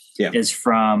pan is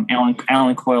from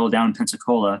Alan Coyle down in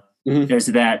Pensacola. Is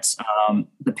that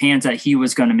the pans that he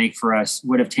was going to make for us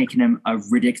would have taken him a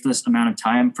ridiculous amount of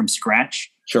time from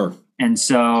scratch. Sure. And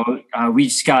so we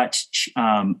just got,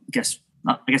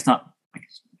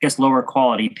 lower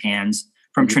quality pans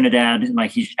from Trinidad.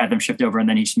 Like he had them shipped over, and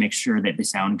then he just makes sure that they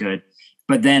sound good.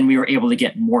 But then we were able to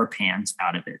get more pans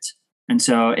out of it. And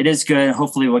so it is good.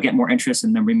 Hopefully we'll get more interest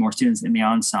and there'll be more students in the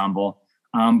ensemble.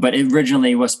 But it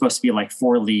originally was supposed to be like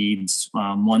 4 leads,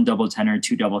 1 double tenor,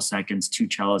 2 double seconds, 2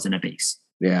 cellos, and a bass.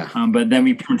 Yeah. But then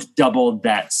we doubled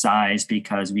that size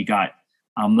because we got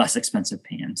less expensive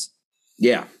pans.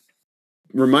 Yeah.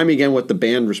 Remind me again what the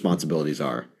band responsibilities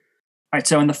are. All right.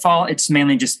 So in the fall, it's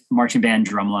mainly just marching band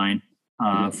drumline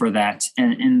for that.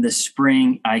 And in the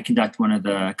spring, I conduct one of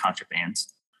the concert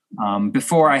bands.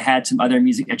 Before I had some other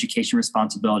music education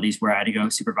responsibilities where I had to go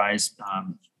supervise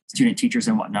student teachers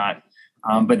and whatnot.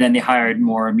 But then they hired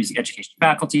more music education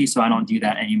faculty, so I don't do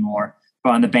that anymore.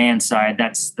 But on the band side,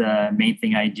 that's the main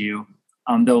thing I do.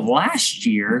 Though last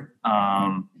year,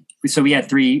 so we have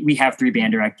 3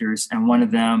 band directors, and one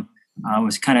of them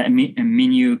was kind of a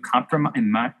menu compromise.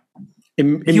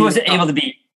 He wasn't able to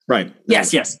be right.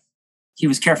 Yes. He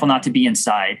was careful not to be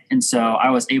inside, and so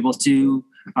I was able to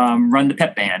run the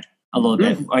pep band a little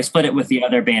bit. I split it with the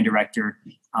other band director.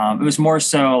 It was more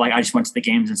so like I just went to the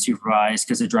games and supervised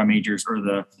because the drum majors or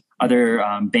the other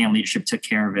band leadership took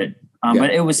care of it.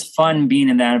 But it was fun being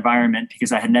in that environment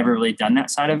because I had never really done that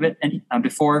side of it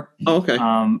before. Oh, okay.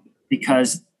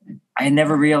 Because I had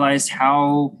never realized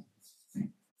how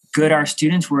good our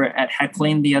students were at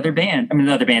heckling the other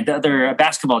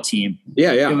basketball team.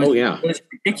 Yeah. It was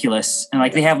ridiculous. And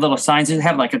like they have little signs. They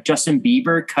have like a Justin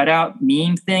Bieber cutout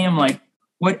meme thing. I'm like,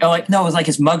 what? No, it was like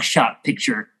his mugshot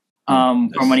picture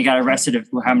from when he got arrested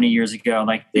how many years ago.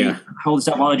 Like they hold this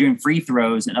up while they're doing free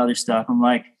throws and other stuff. I'm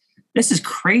like, this is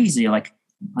crazy. Like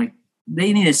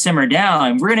they need to simmer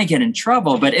down. We're going to get in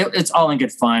trouble, but it's all in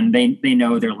good fun. They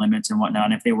know their limits and whatnot.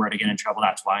 And if they were to get in trouble,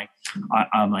 that's why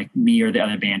like me or the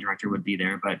other band director would be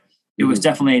there. But it was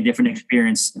definitely a different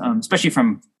experience, especially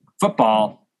from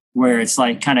football, where it's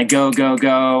like kind of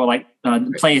go, like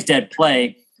play is dead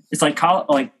play. It's like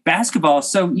basketball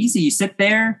is so easy. You sit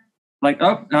there like,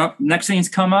 oh, next thing's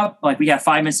come up. Like we got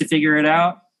 5 minutes to figure it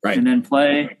out and then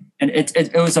play. And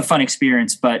it was a fun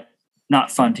experience, but not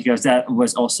fun because that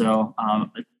was also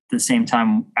at the same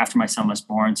time after my son was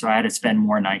born. So I had to spend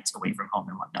more nights away from home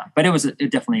and whatnot, but it was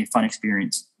definitely a fun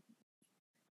experience.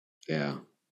 Yeah.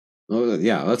 Well,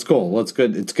 yeah, that's cool. Well, it's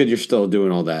good. It's good you're still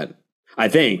doing all that. I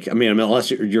think. I mean,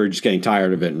 unless you're just getting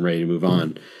tired of it and ready to move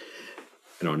on.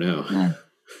 I don't know. Yeah.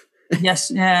 Yes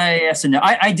and no.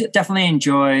 I definitely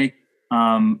enjoy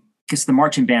because the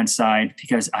marching band side,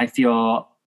 because I feel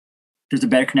there's a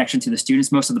better connection to the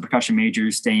students. Most of the percussion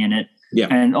majors stay in it. Yeah.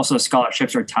 And also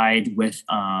scholarships are tied with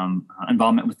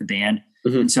involvement with the band.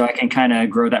 And so I can kind of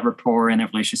grow that rapport and the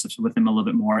relationships with them a little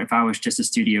bit more. If I was just a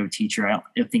studio teacher, I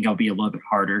think I'll be a little bit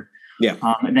harder. Yeah.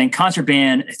 And then concert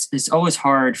band, it's always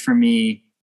hard for me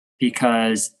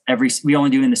because I only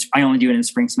do it in the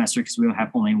spring semester because we will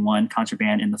have only one concert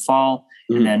band in the fall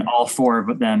and then all 4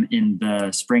 of them in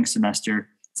the spring semester.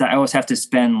 So I always have to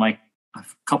spend like a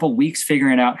couple weeks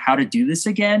figuring out how to do this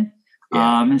again.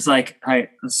 Yeah. It's like a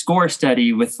score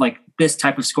study with like this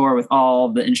type of score with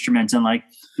all the instruments and like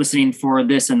listening for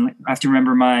this. And I have to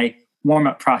remember my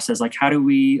warm-up process. Like, how do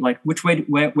we which way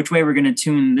we're going to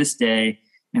tune this day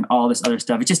and all this other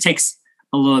stuff. It just takes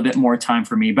a little bit more time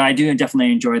for me, but I do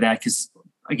definitely enjoy that because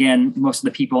again, most of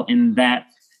the people in that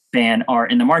band are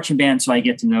in the marching band. So I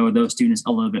get to know those students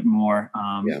a little bit more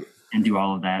and do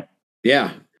all of that.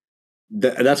 Yeah.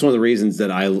 That's one of the reasons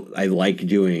that I like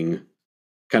doing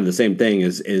kind of the same thing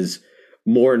is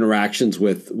more interactions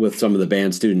with some of the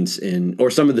band students or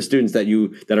some of the students that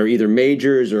are either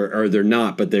majors or they're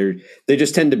not, but they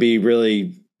just tend to be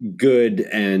really good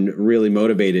and really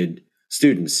motivated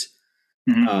students,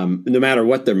 no matter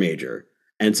what their major.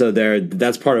 And so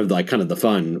that's part of like kind of the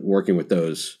fun working with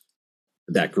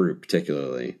that group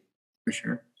particularly. For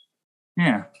sure.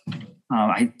 Yeah.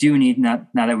 I do need, now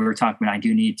that we were talking about, I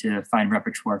do need to find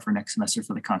repertoire for next semester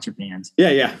for the concert bands.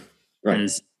 Yeah. Right.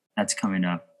 Because that's coming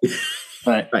up.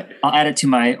 But right. I'll add it to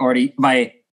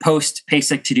my post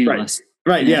PASIC to-do list.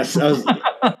 Right. Yeah. Yes.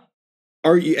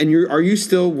 Are you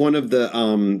still one of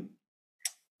the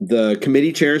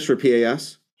committee chairs for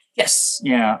PAS? Yes.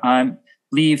 Yeah. I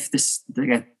believe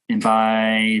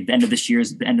by the end of this year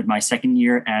is the end of my second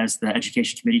year as the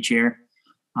education committee chair.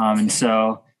 And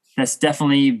so that's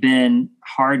definitely been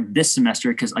hard this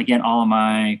semester because, again, all of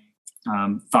my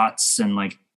thoughts and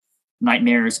like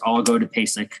nightmares all go to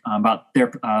PASIC about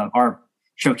our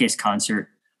showcase concert.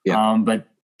 Yeah. But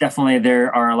definitely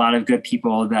there are a lot of good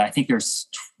people that I think there's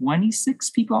 26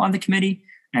 people on the committee.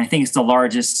 And I think it's the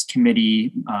largest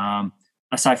committee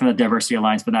aside from the Diversity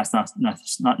Alliance, but that's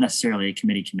not necessarily a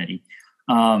committee.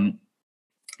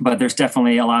 But there's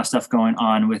definitely a lot of stuff going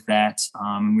on with that.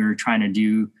 We were trying to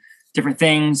do different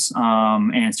things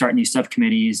and start new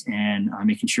subcommittees and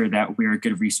making sure that we're a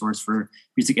good resource for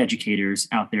music educators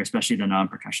out there, especially the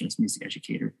non-percussionist music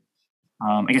educator.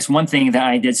 I guess one thing that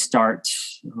I did start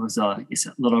was a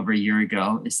little over a year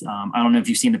ago is I don't know if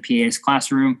you've seen the PAS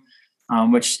Classroom,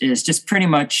 which is just pretty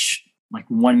much like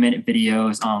 1-minute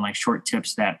videos on like short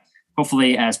tips that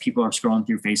hopefully as people are scrolling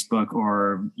through Facebook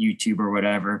or YouTube or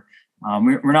whatever,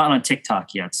 we're not on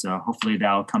TikTok yet. So hopefully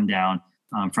that'll come down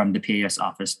from the PAS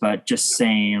office, but just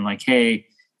saying like, hey,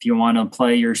 if you want to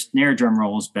play your snare drum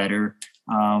rolls better,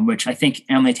 which I think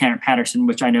Emily Tanner Patterson,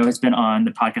 which I know has been on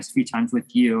the podcast a few times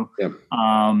with you,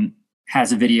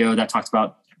 has a video that talks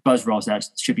about buzz rolls that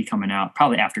should be coming out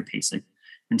probably after PASIC.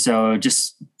 And so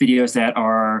just videos that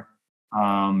are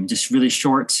just really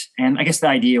short. And I guess the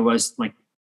idea was like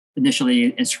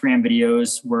initially Instagram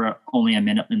videos were only a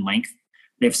minute in length.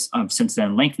 They've since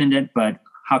then lengthened it, but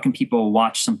how can people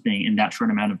watch something in that short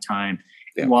amount of time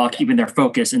while keeping their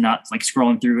focus and not like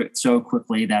scrolling through it so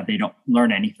quickly that they don't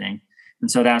learn anything? And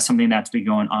so that's something that's been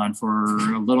going on for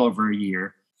a little over a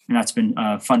year. And that's been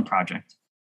a fun project.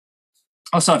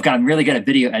 Also, I've gotten really good at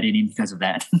video editing because of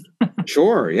that.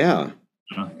 Sure. Yeah.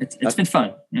 It's been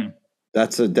fun. Yeah.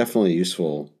 That's a definitely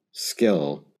useful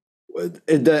skill.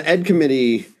 The Ed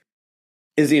Committee,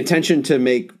 is the intention to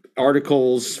make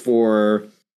articles for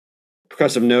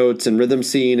percussive notes and rhythm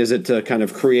scene? Is it to kind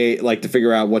of create, like to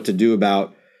figure out what to do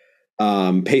about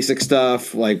PASIC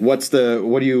stuff? Like what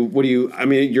do you, I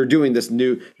mean, you're doing the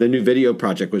new video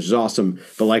project, which is awesome,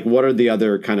 but like, what are the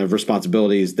other kind of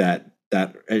responsibilities that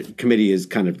committee is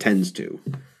kind of tends to?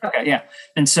 Okay. Yeah.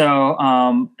 And so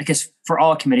I guess for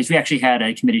all committees, we actually had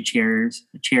a committee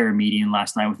chair meeting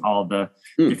last night with all the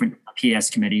different PS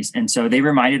committees. And so they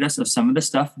reminded us of some of the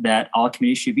stuff that all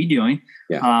committees should be doing.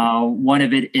 Yeah. One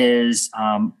of it is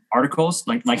articles,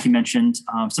 like you mentioned.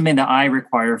 Something that I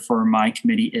require for my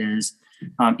committee is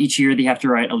each year they have to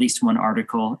write at least one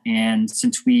article. And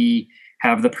since we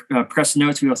have the press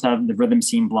notes, we also have the Rhythm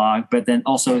Scene blog, but then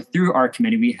also through our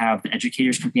committee, we have the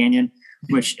Educator's Companion,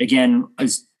 which again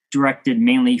is directed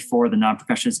mainly for the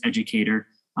non-percussionist educator,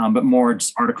 but more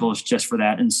just articles just for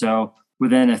that. And so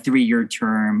within a 3-year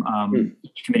term,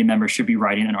 each committee member should be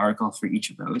writing an article for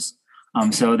each of those.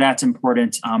 So that's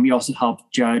important. We also help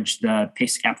judge the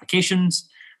PASIC applications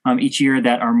each year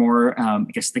that are more, I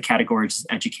guess the categories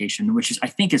education, which is, I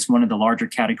think is one of the larger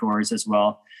categories as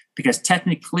well, because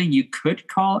technically you could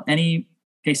call any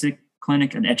PASIC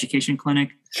clinic an education clinic.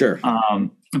 Sure.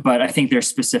 But I think there's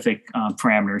specific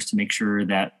parameters to make sure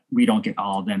that we don't get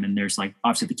all of them. And there's like,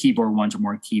 obviously the keyboard ones are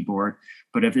more keyboard,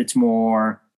 but if it's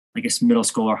more, I guess, middle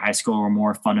school or high school or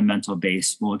more fundamental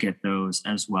based, we'll get those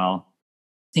as well.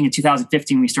 I think in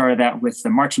 2015, we started that with the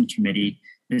marching committee,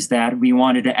 is that we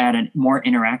wanted to add a more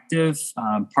interactive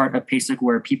part of PASIC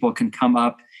where people can come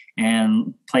up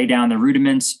and play down the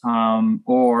rudiments.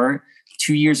 Or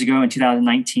 2 years ago in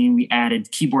 2019, we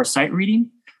added keyboard sight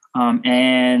reading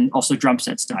and also drum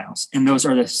set styles. And those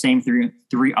are the same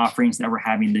three offerings that we're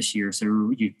having this year.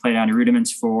 So you play down the rudiments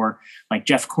for like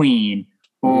Jeff Queen,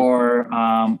 or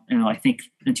I think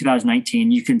in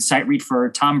 2019 you can sight read for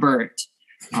Tom Burt,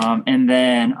 and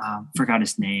then forgot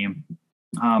his name,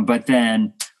 but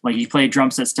then like you play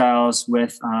drum set styles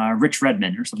with Rich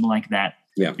Redmond or something like that.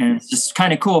 Yeah, and it's just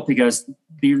kind of cool because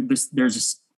there's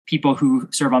just people who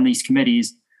serve on these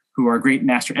committees who are great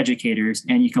master educators,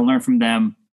 and you can learn from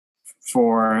them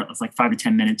for like 5 to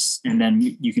 10 minutes, and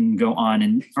then you can go on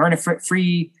and earn a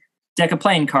free deck of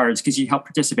playing cards because you help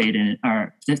participate in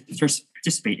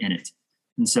it.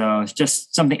 And so it's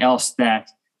just something else that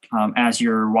as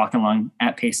you're walking along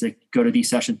at PASIC, go to these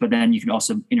sessions, but then you can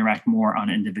also interact more on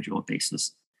an individual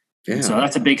basis. Yeah. So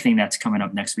that's a big thing that's coming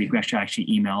up next week. We actually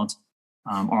emailed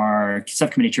our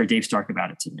subcommittee chair, Dave Stark,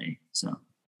 about it today. So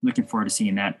looking forward to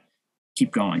seeing that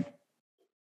keep going.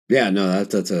 Yeah, no,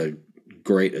 that's a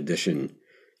great addition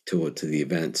to the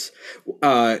events.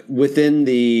 Within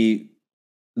the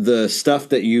stuff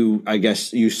that I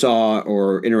guess you saw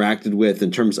or interacted with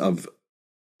in terms of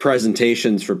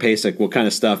presentations for PASIC, what kind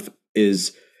of stuff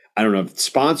is, I don't know,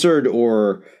 sponsored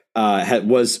or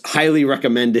was highly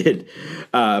recommended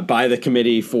by the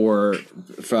committee for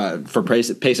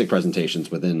PASIC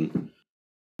presentations within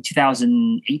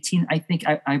 2018?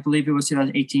 I believe it was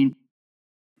 2018.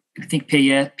 I think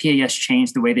PAS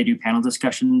changed the way they do panel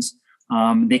discussions.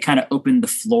 They kind of opened the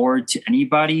floor to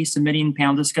anybody submitting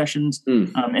panel discussions.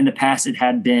 In the past, it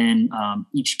had been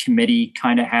each committee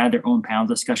kind of had their own panel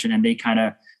discussion, and they kind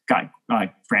of got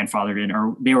grandfathered in,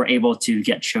 or they were able to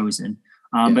get chosen.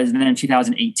 But then in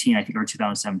 2018, I think, or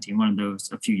 2017, one of those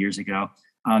a few years ago,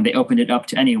 they opened it up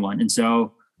to anyone. And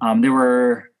so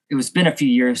it was been a few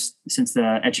years since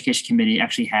the education committee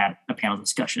actually had a panel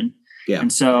discussion. Yeah.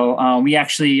 And so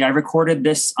I recorded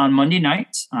this on Monday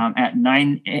night at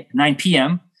 9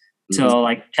 p.m. till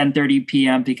like 10:30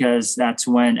 p.m. because that's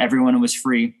when everyone was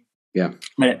free. Yeah.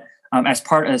 But as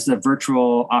the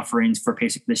virtual offerings for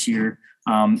PASIC this year,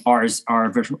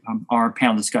 our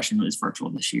panel discussion is virtual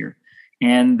this year.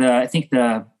 And I think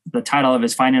the title of it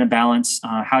is Finding a Balance,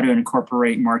 How to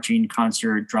Incorporate Marching,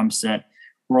 Concert, Drum Set,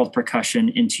 World Percussion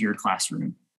into Your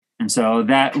Classroom. And so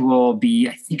that will be,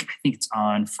 I think it's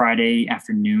on Friday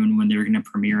afternoon when they're going to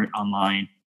premiere it online.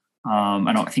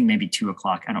 I think maybe 2:00.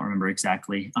 I don't remember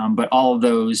exactly. But all of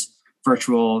those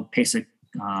virtual PASIC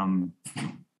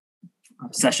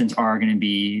sessions are going to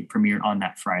be premiered on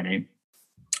that Friday.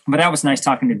 But that was nice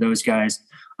talking to those guys.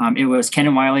 It was Ken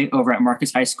and Wiley over at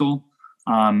Marcus High School,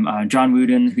 John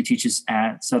Wooden, who teaches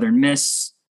at Southern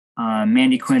Miss,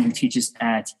 Mandy Quinn, who teaches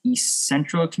at East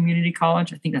Central Community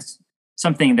College. I think that's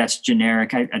something that's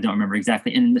generic. I don't remember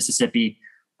exactly, in Mississippi.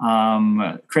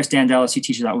 Chris Dandelis, who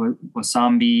teaches at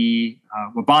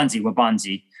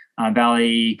Wabanzi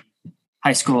Valley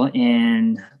High School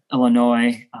in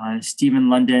Illinois. Stephen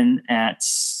London at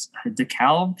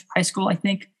DeKalb High School, I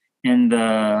think, in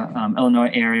the Illinois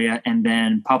area. And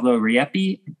then Pablo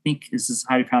Riepi, I think this is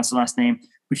how you pronounce the last name,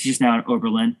 which is now at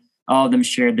Oberlin. All of them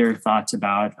shared their thoughts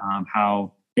about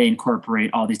how they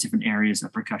incorporate all these different areas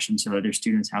of percussion so that their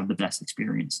students have the best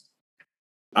experience.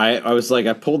 I was like,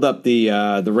 I pulled up the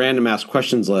random ask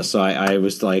questions list, so I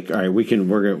was like, all right, we're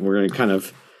gonna kind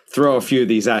of throw a few of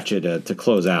these at you to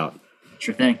close out.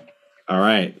 Sure thing. All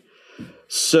right.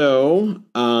 So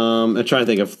I'm trying to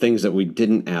think of things that we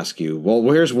didn't ask you. Well,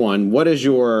 here's one. What is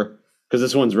because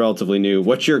this one's relatively new,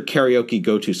 what's your karaoke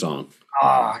go-to song?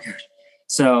 Oh, gosh.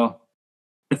 So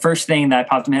the first thing that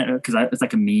popped in my head, because it's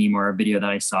like a meme or a video that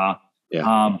I saw,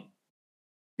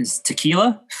 is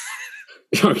Tequila.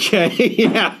 Okay,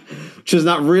 yeah. Which is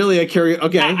not really a karaoke.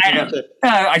 Okay.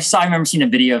 I remember seeing a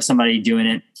video of somebody doing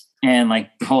it, and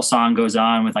like the whole song goes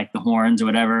on with like the horns or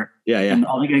whatever. Yeah. And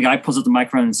the guy pulls up the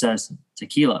microphone and says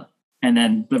Tequila, and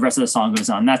then the rest of the song goes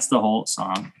on. That's the whole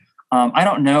song. I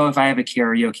don't know if I have a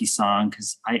karaoke song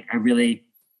because I'm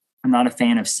not a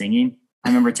fan of singing. I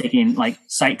remember taking like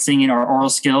sight singing or oral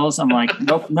skills. I'm like,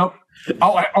 nope.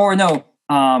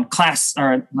 Class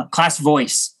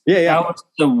voice. Yeah. That was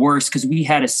the worst because we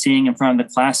had to sing in front of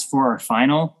the class for our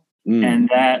final, and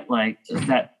I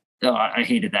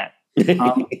hated that.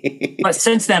 But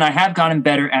since then, I have gotten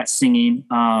better at singing.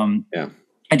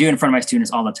 I do it in front of my students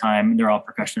all the time. They're all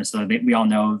percussionists, so we all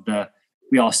know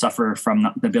we all suffer from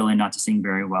the ability not to sing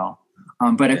very well.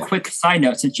 But a quick side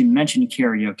note, since you mentioned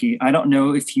karaoke, I don't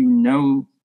know if you know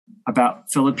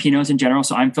about Filipinos in general.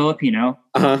 So I'm Filipino.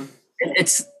 Uh-huh.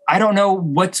 I don't know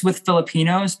what's with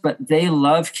Filipinos, but they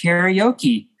love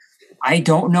karaoke. I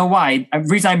don't know why. The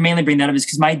reason I mainly bring that up is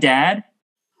because my dad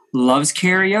loves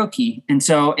karaoke. And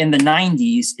so in the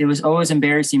 90s, it was always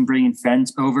embarrassing bringing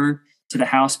friends over to the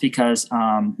house because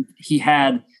he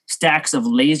had stacks of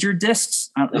laser discs.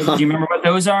 Do you remember what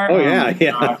those are? Oh,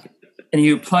 yeah. And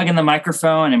you plug in the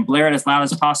microphone and blare it as loud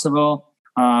as possible,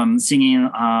 singing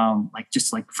like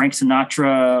Frank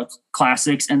Sinatra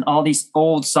classics and all these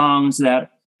old songs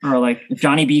that are like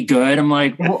Johnny B. Good. I'm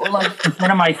like in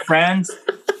front of my friends.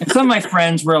 And some of my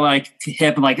friends were like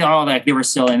hip and like, they were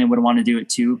silly and they would want to do it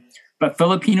too. But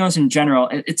Filipinos in general,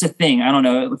 it's a thing. I don't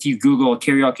know if you Google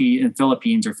karaoke in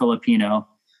Philippines or Filipino,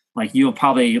 like you'll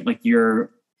probably like your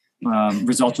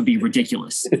results would be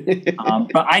ridiculous.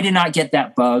 But I did not get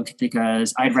that bug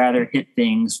because I'd rather hit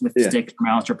things with sticks or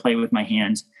mouse or play with my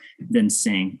hands than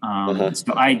sing.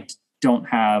 So I don't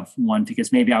have one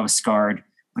because maybe I was scarred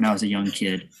when I was a young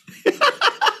kid.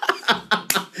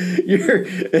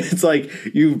 It's like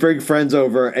you bring friends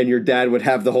over and your dad would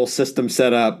have the whole system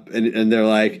set up and they're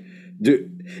like,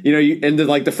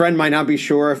 the friend might not be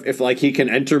sure if like he can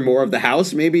enter more of the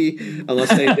house, maybe, unless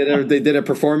they did a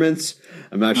performance.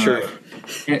 I'm not sure.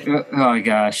 Oh my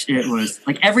gosh. It was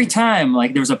like every time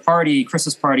like there was a party,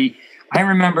 Christmas party. I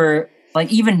remember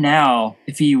like even now,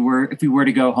 if we were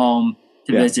to go home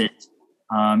to visit,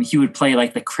 he would play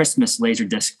like the Christmas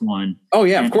Laserdisc one. Oh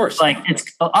yeah, of course. Like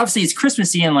it's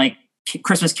Christmassy and like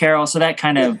Christmas Carol, so that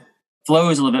kind of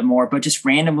flows a little bit more. But just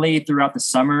randomly throughout the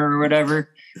summer or whatever,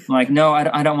 I'm like, no,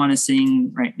 I don't want to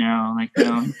sing right now. Like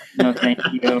no, thank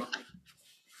you.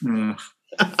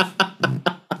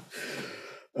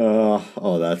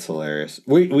 Oh, that's hilarious.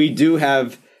 We do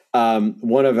have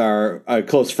one of our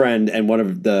close friend and one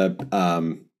of the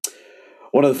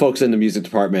folks in the music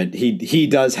department. He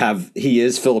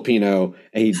is Filipino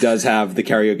and he does have the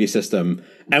karaoke system.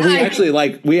 And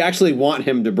we actually want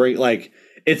him to bring, like,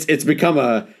 it's become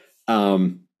a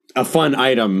fun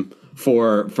item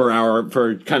for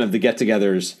kind of the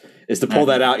get-togethers is to pull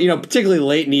that out, particularly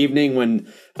late in the evening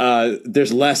when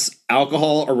there's less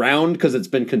alcohol around because it's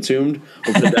been consumed.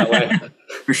 We'll put it that way.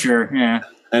 For sure. Yeah.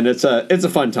 And it's a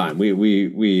fun time.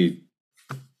 We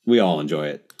all enjoy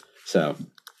it. So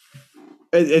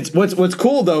it's what's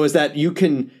cool though is that you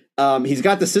can he's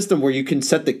got the system where you can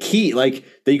set the key, like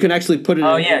that you can actually put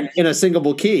it in a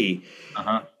singable key.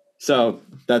 So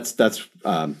that's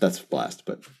a blast.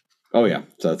 But so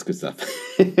that's good stuff.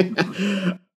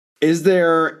 Is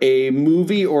there a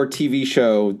movie or TV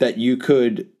show that you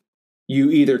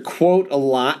either quote a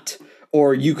lot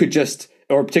or you could just,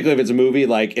 or particularly if it's a movie,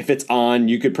 like if it's on,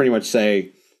 you could pretty much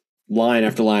say line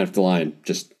after line after line,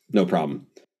 just no problem.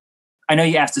 I know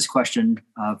you asked this question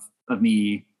of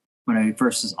me when I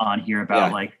first was on here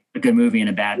about like a good movie and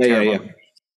a bad, terrible movie.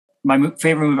 My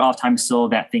favorite movie of all time is still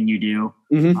That Thing You Do.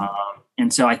 Mm-hmm.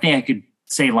 And so I think I could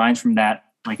say lines from that.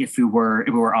 Like if we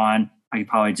were on, I could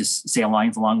probably just say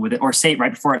lines along with it or say it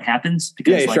right before it happens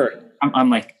because I'm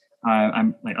like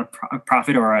a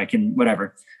prophet or I can,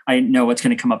 whatever. I know what's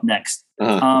going to come up next.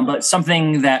 But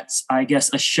something that's, I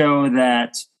guess, a show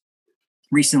that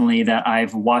recently that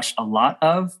I've watched a lot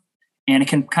of, and it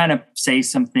can kind of say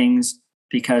some things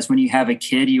because when you have a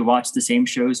kid, you watch the same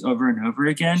shows over and over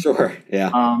again. Sure.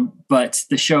 Yeah. But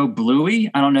the show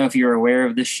Bluey, I don't know if you're aware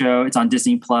of this show. It's on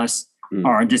Disney Plus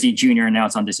or on Disney Junior, and now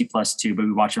it's on Disney Plus too, but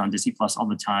we watch it on Disney Plus all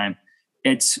the time.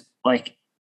 It's like,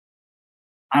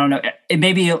 I don't know, it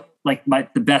may be like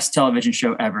the best television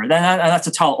show ever. That's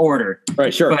a tall order.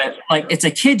 Right, sure. But like it's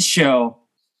a kid's show,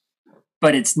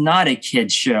 but it's not a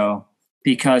kid's show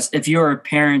because if you're a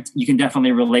parent, you can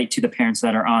definitely relate to the parents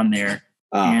that are on there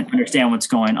and understand what's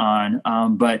going on.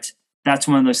 But that's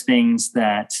one of those things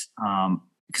that,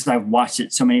 because I've watched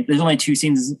it so many, there's only two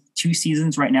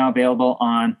seasons right now available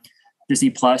on Disney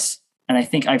Plus. And I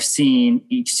think I've seen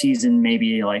each season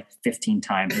maybe like 15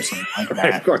 times or something like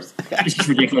that. Of course. It's just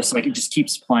ridiculous. Like it just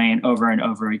keeps playing over and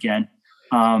over again.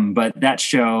 But that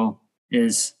show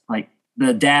is like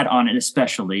the dad on it,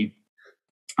 especially,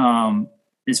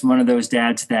 is one of those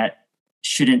dads that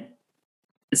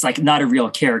it's like not a real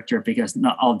character because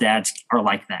not all dads are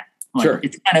like that. Like, sure.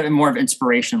 It's kind of more of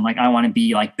inspiration. Like I want to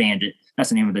be like Bandit. That's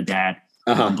the name of the dad.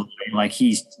 Like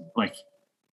he's like,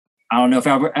 I don't know if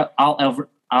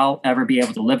I'll ever be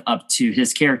able to live up to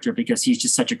his character because he's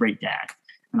just such a great dad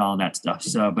and all that stuff.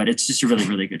 So, but it's just a really,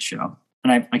 really good show.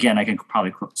 And I can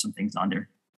probably quote some things on there.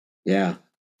 Yeah.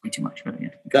 Way too much, but yeah.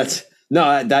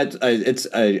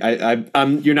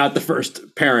 You're not the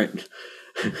first parent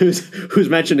who's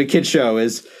mentioned a kid show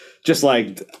is just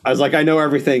like, I was like, I know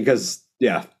everything. Cause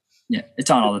yeah, it's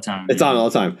on all the time. It's on all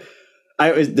the time.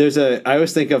 I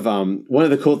always think of, one of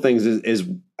the cool things is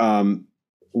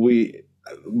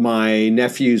my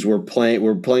nephews were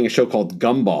playing a show called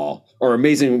Gumball or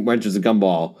Amazing Adventures of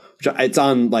Gumball, which it's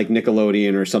on like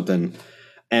Nickelodeon or something.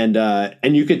 And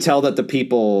you could tell that the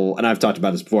people, and I've talked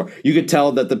about this before, you could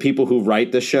tell that the people who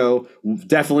write the show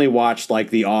definitely watched like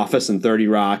The Office and 30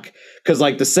 Rock. Cause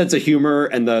like the sense of humor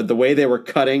and the way they were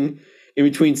cutting in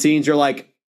between scenes, you're like,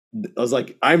 I was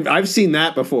like, I've seen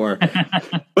that before,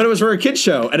 but it was for a kid's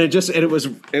show, and it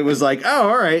was like, oh,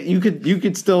 all right, you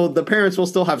could still, the parents will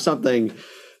still have something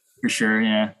for sure,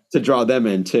 yeah, to draw them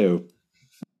in too.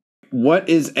 What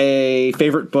is a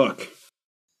favorite book?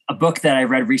 A book that I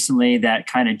read recently that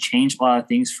kind of changed a lot of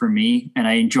things for me, and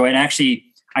I enjoyed. Actually,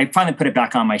 I finally put it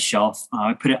back on my shelf.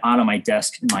 I put it out on my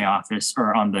desk in my office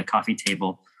or on the coffee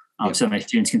table, so my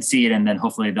students can see it, and then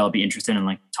hopefully they'll be interested in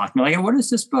like talking to me like, what is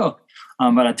this book?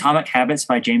 But Atomic Habits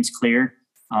by James Clear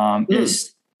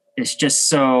is just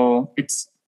so it's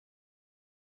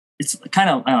kind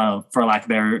of for lack of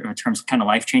better terms, kind of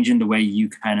life changing the way you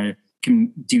kind of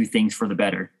can do things for the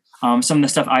better. Some of the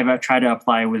stuff I've tried to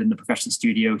apply within the Percussion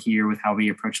Studio here with how we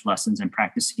approach lessons and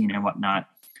practicing and whatnot.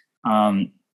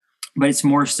 But it's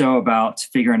more so about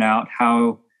figuring out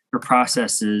how your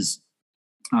processes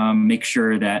make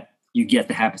sure that you get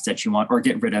the habits that you want or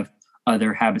get rid of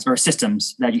other habits or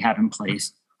systems that you have in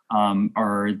place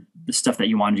or the stuff that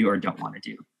you want to do or don't want to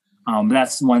do.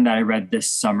 That's one that I read this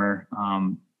summer.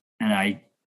 And I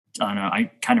don't know,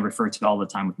 I kind of refer to it all the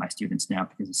time with my students now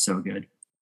because it's so good.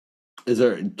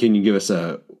 Can you give us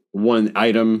one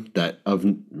item that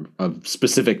of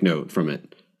specific note from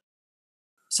it?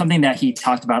 Something that he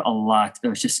talked about a lot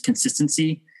was just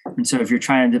consistency. And so if you're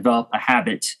trying to develop a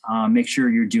habit, make sure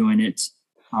you're doing it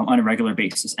on a regular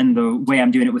basis. And the way I'm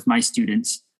doing it with my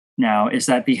students now is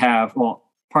that they have,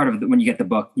 part of it, when you get the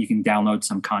book, you can download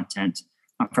some content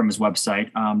from his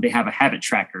website. They have a habit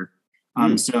tracker.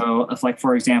 So if like,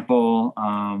 for example,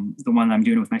 the one that I'm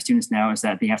doing with my students now is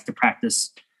that they have to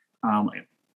practice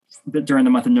during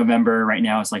the month of November right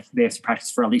now. It's like they have to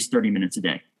practice for at least 30 minutes a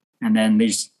day. And then they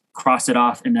just cross it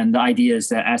off. And then the idea is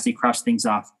that as they cross things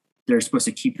off, they're supposed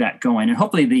to keep that going. And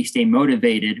hopefully they stay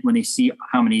motivated when they see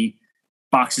how many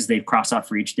boxes they've crossed off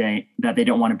for each day, that they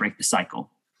don't want to break the cycle.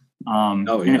 And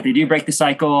if they do break the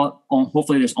cycle,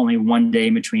 hopefully there's only one day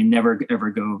in between. Never ever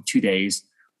go 2 days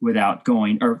without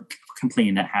going or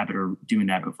completing that habit or doing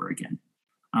that over again.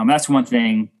 That's one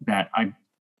thing that I'm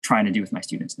trying to do with my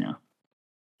students now.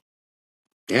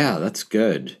 Yeah, that's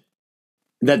good.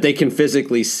 That they can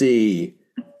physically see,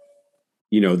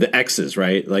 the X's,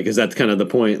 right? Like, is that kind of the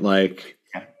point? Like,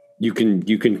 you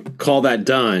can call that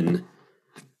done.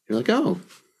 You're like, oh.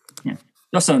 Yeah.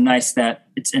 It's also nice that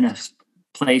it's in a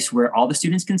place where all the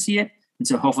students can see it. And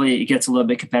so hopefully it gets a little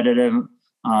bit competitive.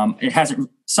 It hasn't,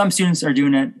 some students are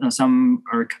doing it. Some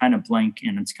are kind of blank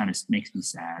and it's kind of makes me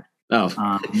sad.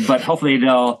 But hopefully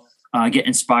they'll get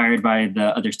inspired by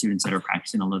the other students that are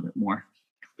practicing a little bit more.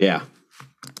 Yeah.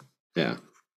 Yeah.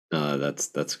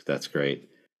 That's great.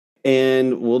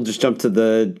 And we'll just jump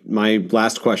to my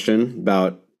last question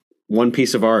about one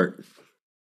piece of art.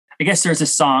 I guess there's a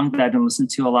song that I've been listening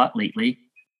to a lot lately.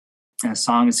 A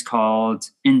song is called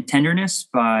In Tenderness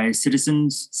by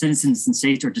Citizens and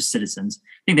Saints, or just Citizens.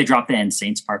 I think they dropped the "and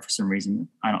Saints" part for some reason.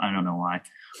 I don't know why.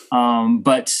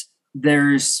 But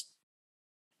there's,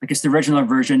 I guess the original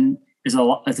version is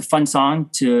a fun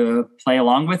song to play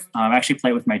along with. I actually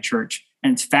play it with my church,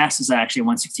 and it's fast. It's actually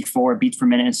 164 beats per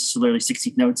minute. It's literally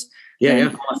 60 notes. Yeah.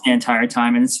 The entire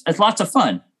time, and it's lots of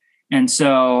fun. And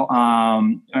so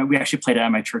we actually played it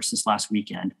at my church this last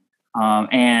weekend.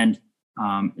 And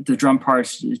the drum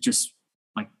parts is just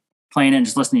like playing and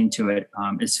just listening to it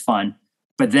is fun.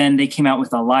 But then they came out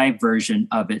with a live version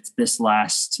of it this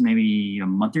last maybe a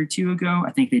month or two ago.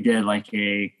 I think they did like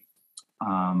a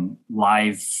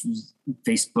live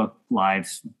Facebook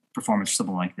live performance or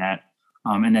something like that.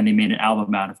 And then they made an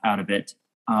album out of it.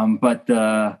 But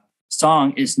the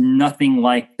song is nothing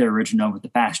like the original with the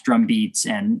fast drum beats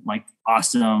and like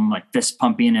awesome like fist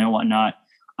pumping and whatnot.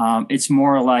 It's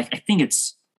more like, I think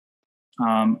it's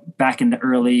back in the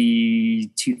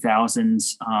early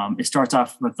 2000s. It starts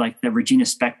off with like the Regina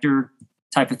Spektor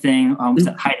type of thing. With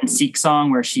that hide and seek song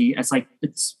where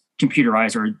it's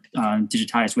computerized or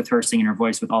digitized with her singing her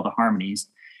voice with all the harmonies.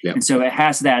 Yep. And so it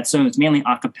has that. So it's mainly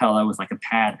a cappella with like a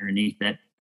pad underneath it.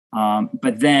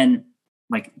 But then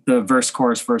like the verse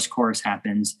chorus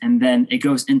happens. And then it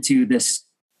goes into this,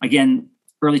 again,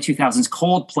 early 2000s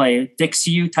Coldplay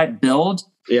Dixie You type build.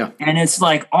 Yeah. And it's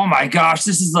like, oh my gosh,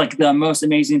 this is like the most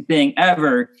amazing thing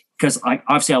ever. Because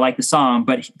obviously I like the song,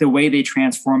 but the way they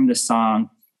transformed the song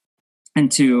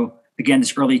into, again,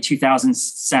 this early 2000s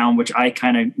sound, which I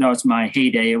kind of know it's my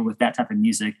heyday with that type of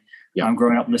music. Yeah. I'm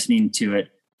growing up listening to it.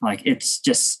 Like, it's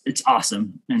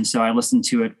awesome. And so I listened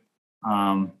to it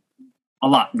a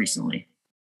lot recently.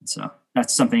 So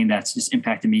that's something that's just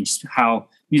impacted me, just how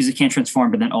music can transform,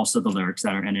 but then also the lyrics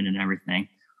that are in it and everything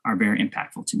are very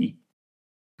impactful to me.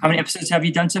 How many episodes have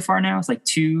you done so far now? It's like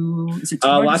two. Is it two?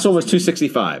 Last one was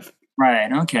 265.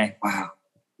 Right. Okay. Wow.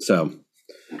 So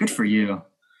good for you.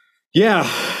 Yeah.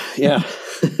 Yeah.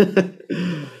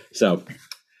 so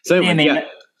anyway, I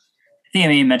think I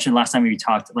may have mentioned last time we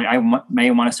talked, like I may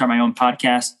want to start my own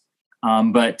podcast.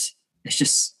 But it's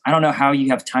just, I don't know how you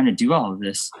have time to do all of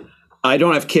this. I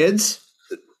don't have kids,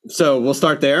 so we'll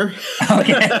start there.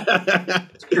 Okay.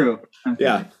 True. Okay.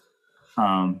 Yeah.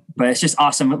 But it's just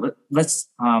awesome.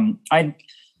 I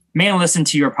mainly listen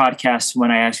to your podcast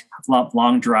when I have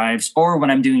long drives or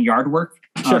when I'm doing yard work,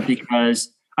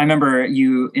 because I remember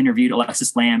you interviewed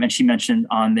Alexis Lamb and she mentioned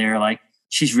on there, like,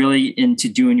 she's really into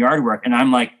doing yard work. And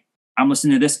I'm like, I'm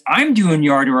listening to this. I'm doing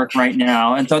yard work right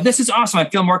now. And so this is awesome. I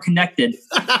feel more connected.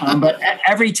 But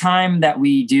every time that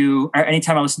we do, or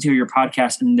anytime I listen to your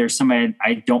podcast and there's somebody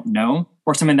I don't know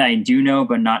or something that I do know,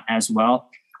 but not as well,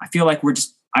 I feel like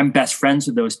I'm best friends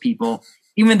with those people,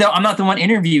 even though I'm not the one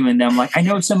interviewing them. Like, I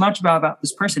know so much about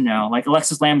this person now. Like,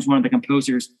 Alexis Lamb is one of the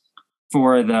composers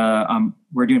for the,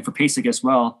 we're doing for PASIC as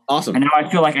well. Awesome. And now I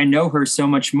feel like I know her so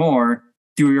much more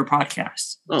through your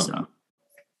podcast. Oh. So.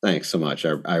 Thanks so much.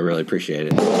 I really appreciate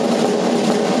it.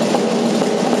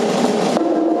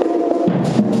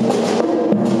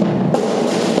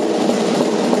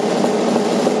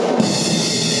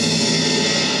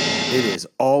 It is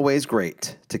always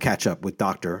great to catch up with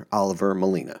Dr. Oliver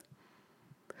Molina.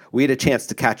 We had a chance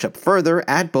to catch up further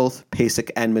at both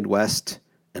PASIC and Midwest,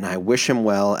 and I wish him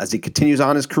well as he continues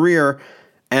on his career.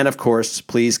 And of course,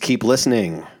 please keep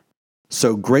listening.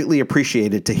 So greatly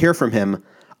appreciated to hear from him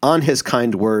on his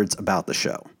kind words about the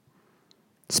show.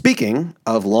 Speaking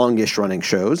of longish running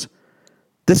shows,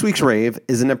 this week's rave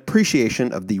is an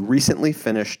appreciation of the recently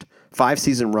finished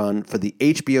 5-season run for the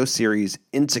HBO series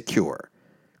Insecure,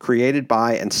 created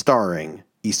by and starring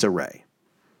Issa Rae.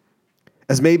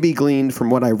 As may be gleaned from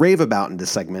what I rave about in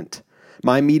this segment,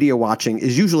 my media watching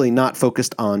is usually not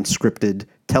focused on scripted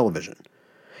television.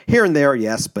 Here and there,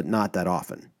 yes, but not that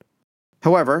often.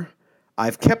 However,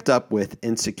 I've kept up with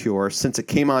Insecure since it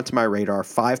came onto my radar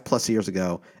 5+ years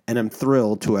ago, and I'm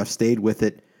thrilled to have stayed with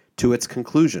it to its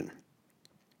conclusion.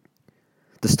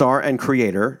 The star and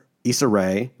creator, Issa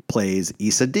Rae, plays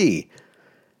Issa D,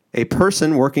 a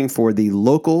person working for the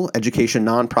local education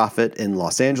nonprofit in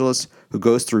Los Angeles who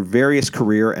goes through various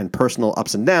career and personal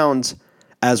ups and downs,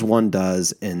 as one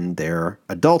does in their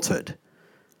adulthood.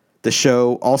 The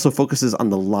show also focuses on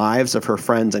the lives of her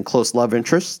friends and close love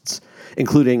interests,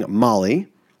 including Molly,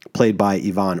 played by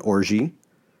Yvonne Orji,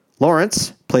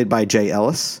 Lawrence, played by Jay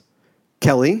Ellis,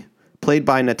 Kelly, played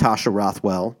by Natasha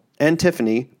Rothwell, and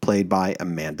Tiffany, played by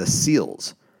Amanda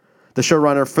Seales. The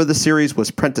showrunner for the series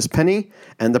was Prentice Penny,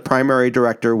 and the primary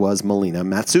director was Melina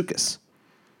Matsoukas.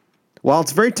 While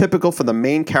it's very typical for the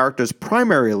main character's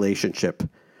primary relationship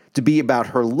to be about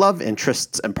her love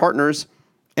interests and partners,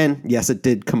 and yes, it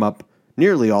did come up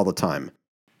nearly all the time,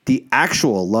 the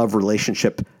actual love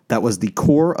relationship that was the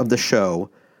core of the show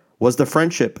was the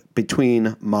friendship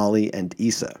between Molly and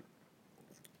Issa.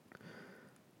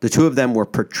 The two of them were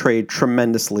portrayed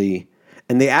tremendously,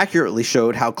 and they accurately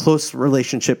showed how close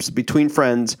relationships between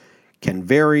friends can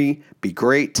vary, be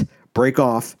great, break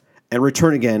off, and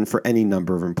return again for any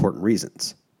number of important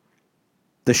reasons.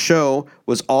 The show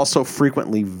was also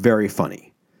frequently very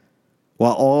funny.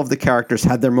 While all of the characters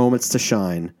had their moments to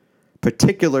shine,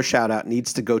 particular shout-out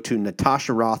needs to go to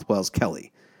Natasha Rothwell's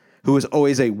Kelly, who was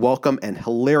always a welcome and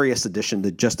hilarious addition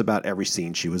to just about every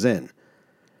scene she was in.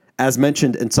 As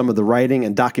mentioned in some of the writing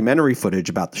and documentary footage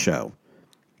about the show,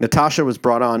 Natasha was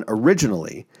brought on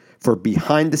originally for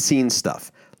behind-the-scenes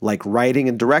stuff like writing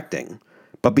and directing,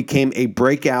 but became a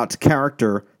breakout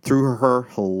character through her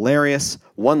hilarious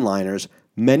one-liners,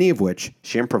 many of which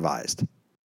she improvised.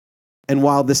 And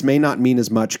while this may not mean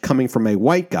as much coming from a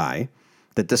white guy,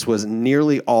 that this was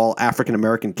nearly all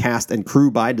African-American cast and crew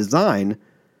by design,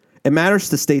 it matters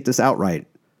to state this outright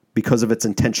because of its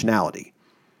intentionality.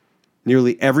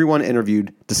 Nearly everyone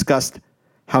interviewed discussed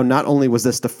how not only was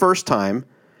this the first time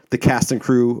the cast and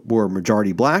crew were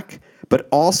majority black, but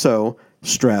also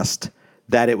stressed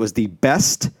that it was the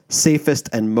best, safest,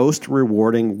 and most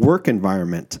rewarding work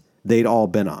environment they'd all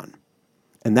been on.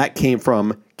 And that came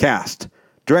from cast,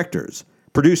 directors,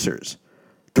 producers,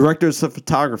 directors of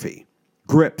photography,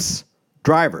 grips,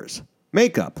 drivers,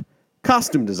 makeup,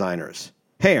 costume designers,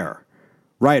 hair,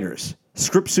 writers,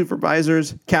 script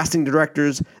supervisors, casting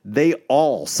directors. They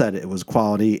all said it was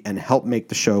quality and helped make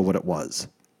the show what it was.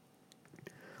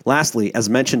 Lastly, as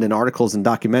mentioned in articles and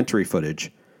documentary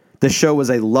footage, this show was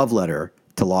a love letter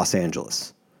to Los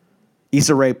Angeles.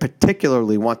 Issa Rae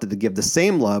particularly wanted to give the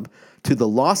same love to the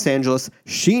Los Angeles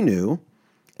she knew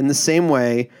in the same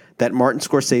way that Martin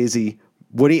Scorsese,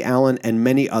 Woody Allen, and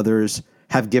many others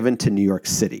have given to New York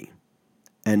City.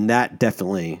 And that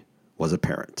definitely was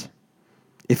apparent.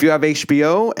 If you have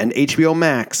HBO and HBO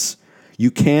Max,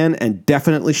 you can and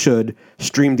definitely should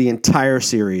stream the entire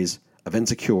series of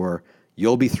Insecure.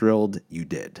 You'll be thrilled you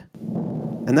did.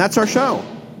 And that's our show.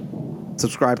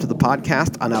 Subscribe to the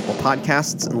podcast on Apple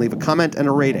Podcasts and leave a comment and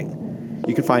a rating.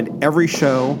 You can find every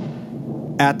show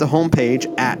at the homepage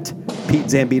at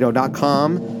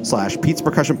PeteZambito.com/Pete's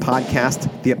Percussion Podcast,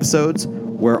 the episodes,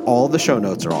 where all the show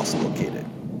notes are also located.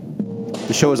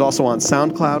 The show is also on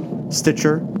SoundCloud,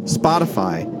 Stitcher,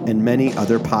 Spotify, and many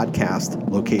other podcast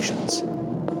locations.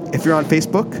 If you're on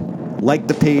Facebook, like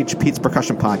the page Pete's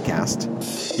Percussion Podcast.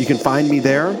 You can find me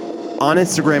there, on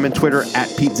Instagram and Twitter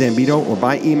at Pete Zambito, or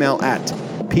by email at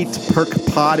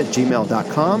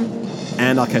peteperkpod@gmail.com.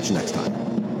 And I'll catch you next time.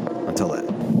 Until then.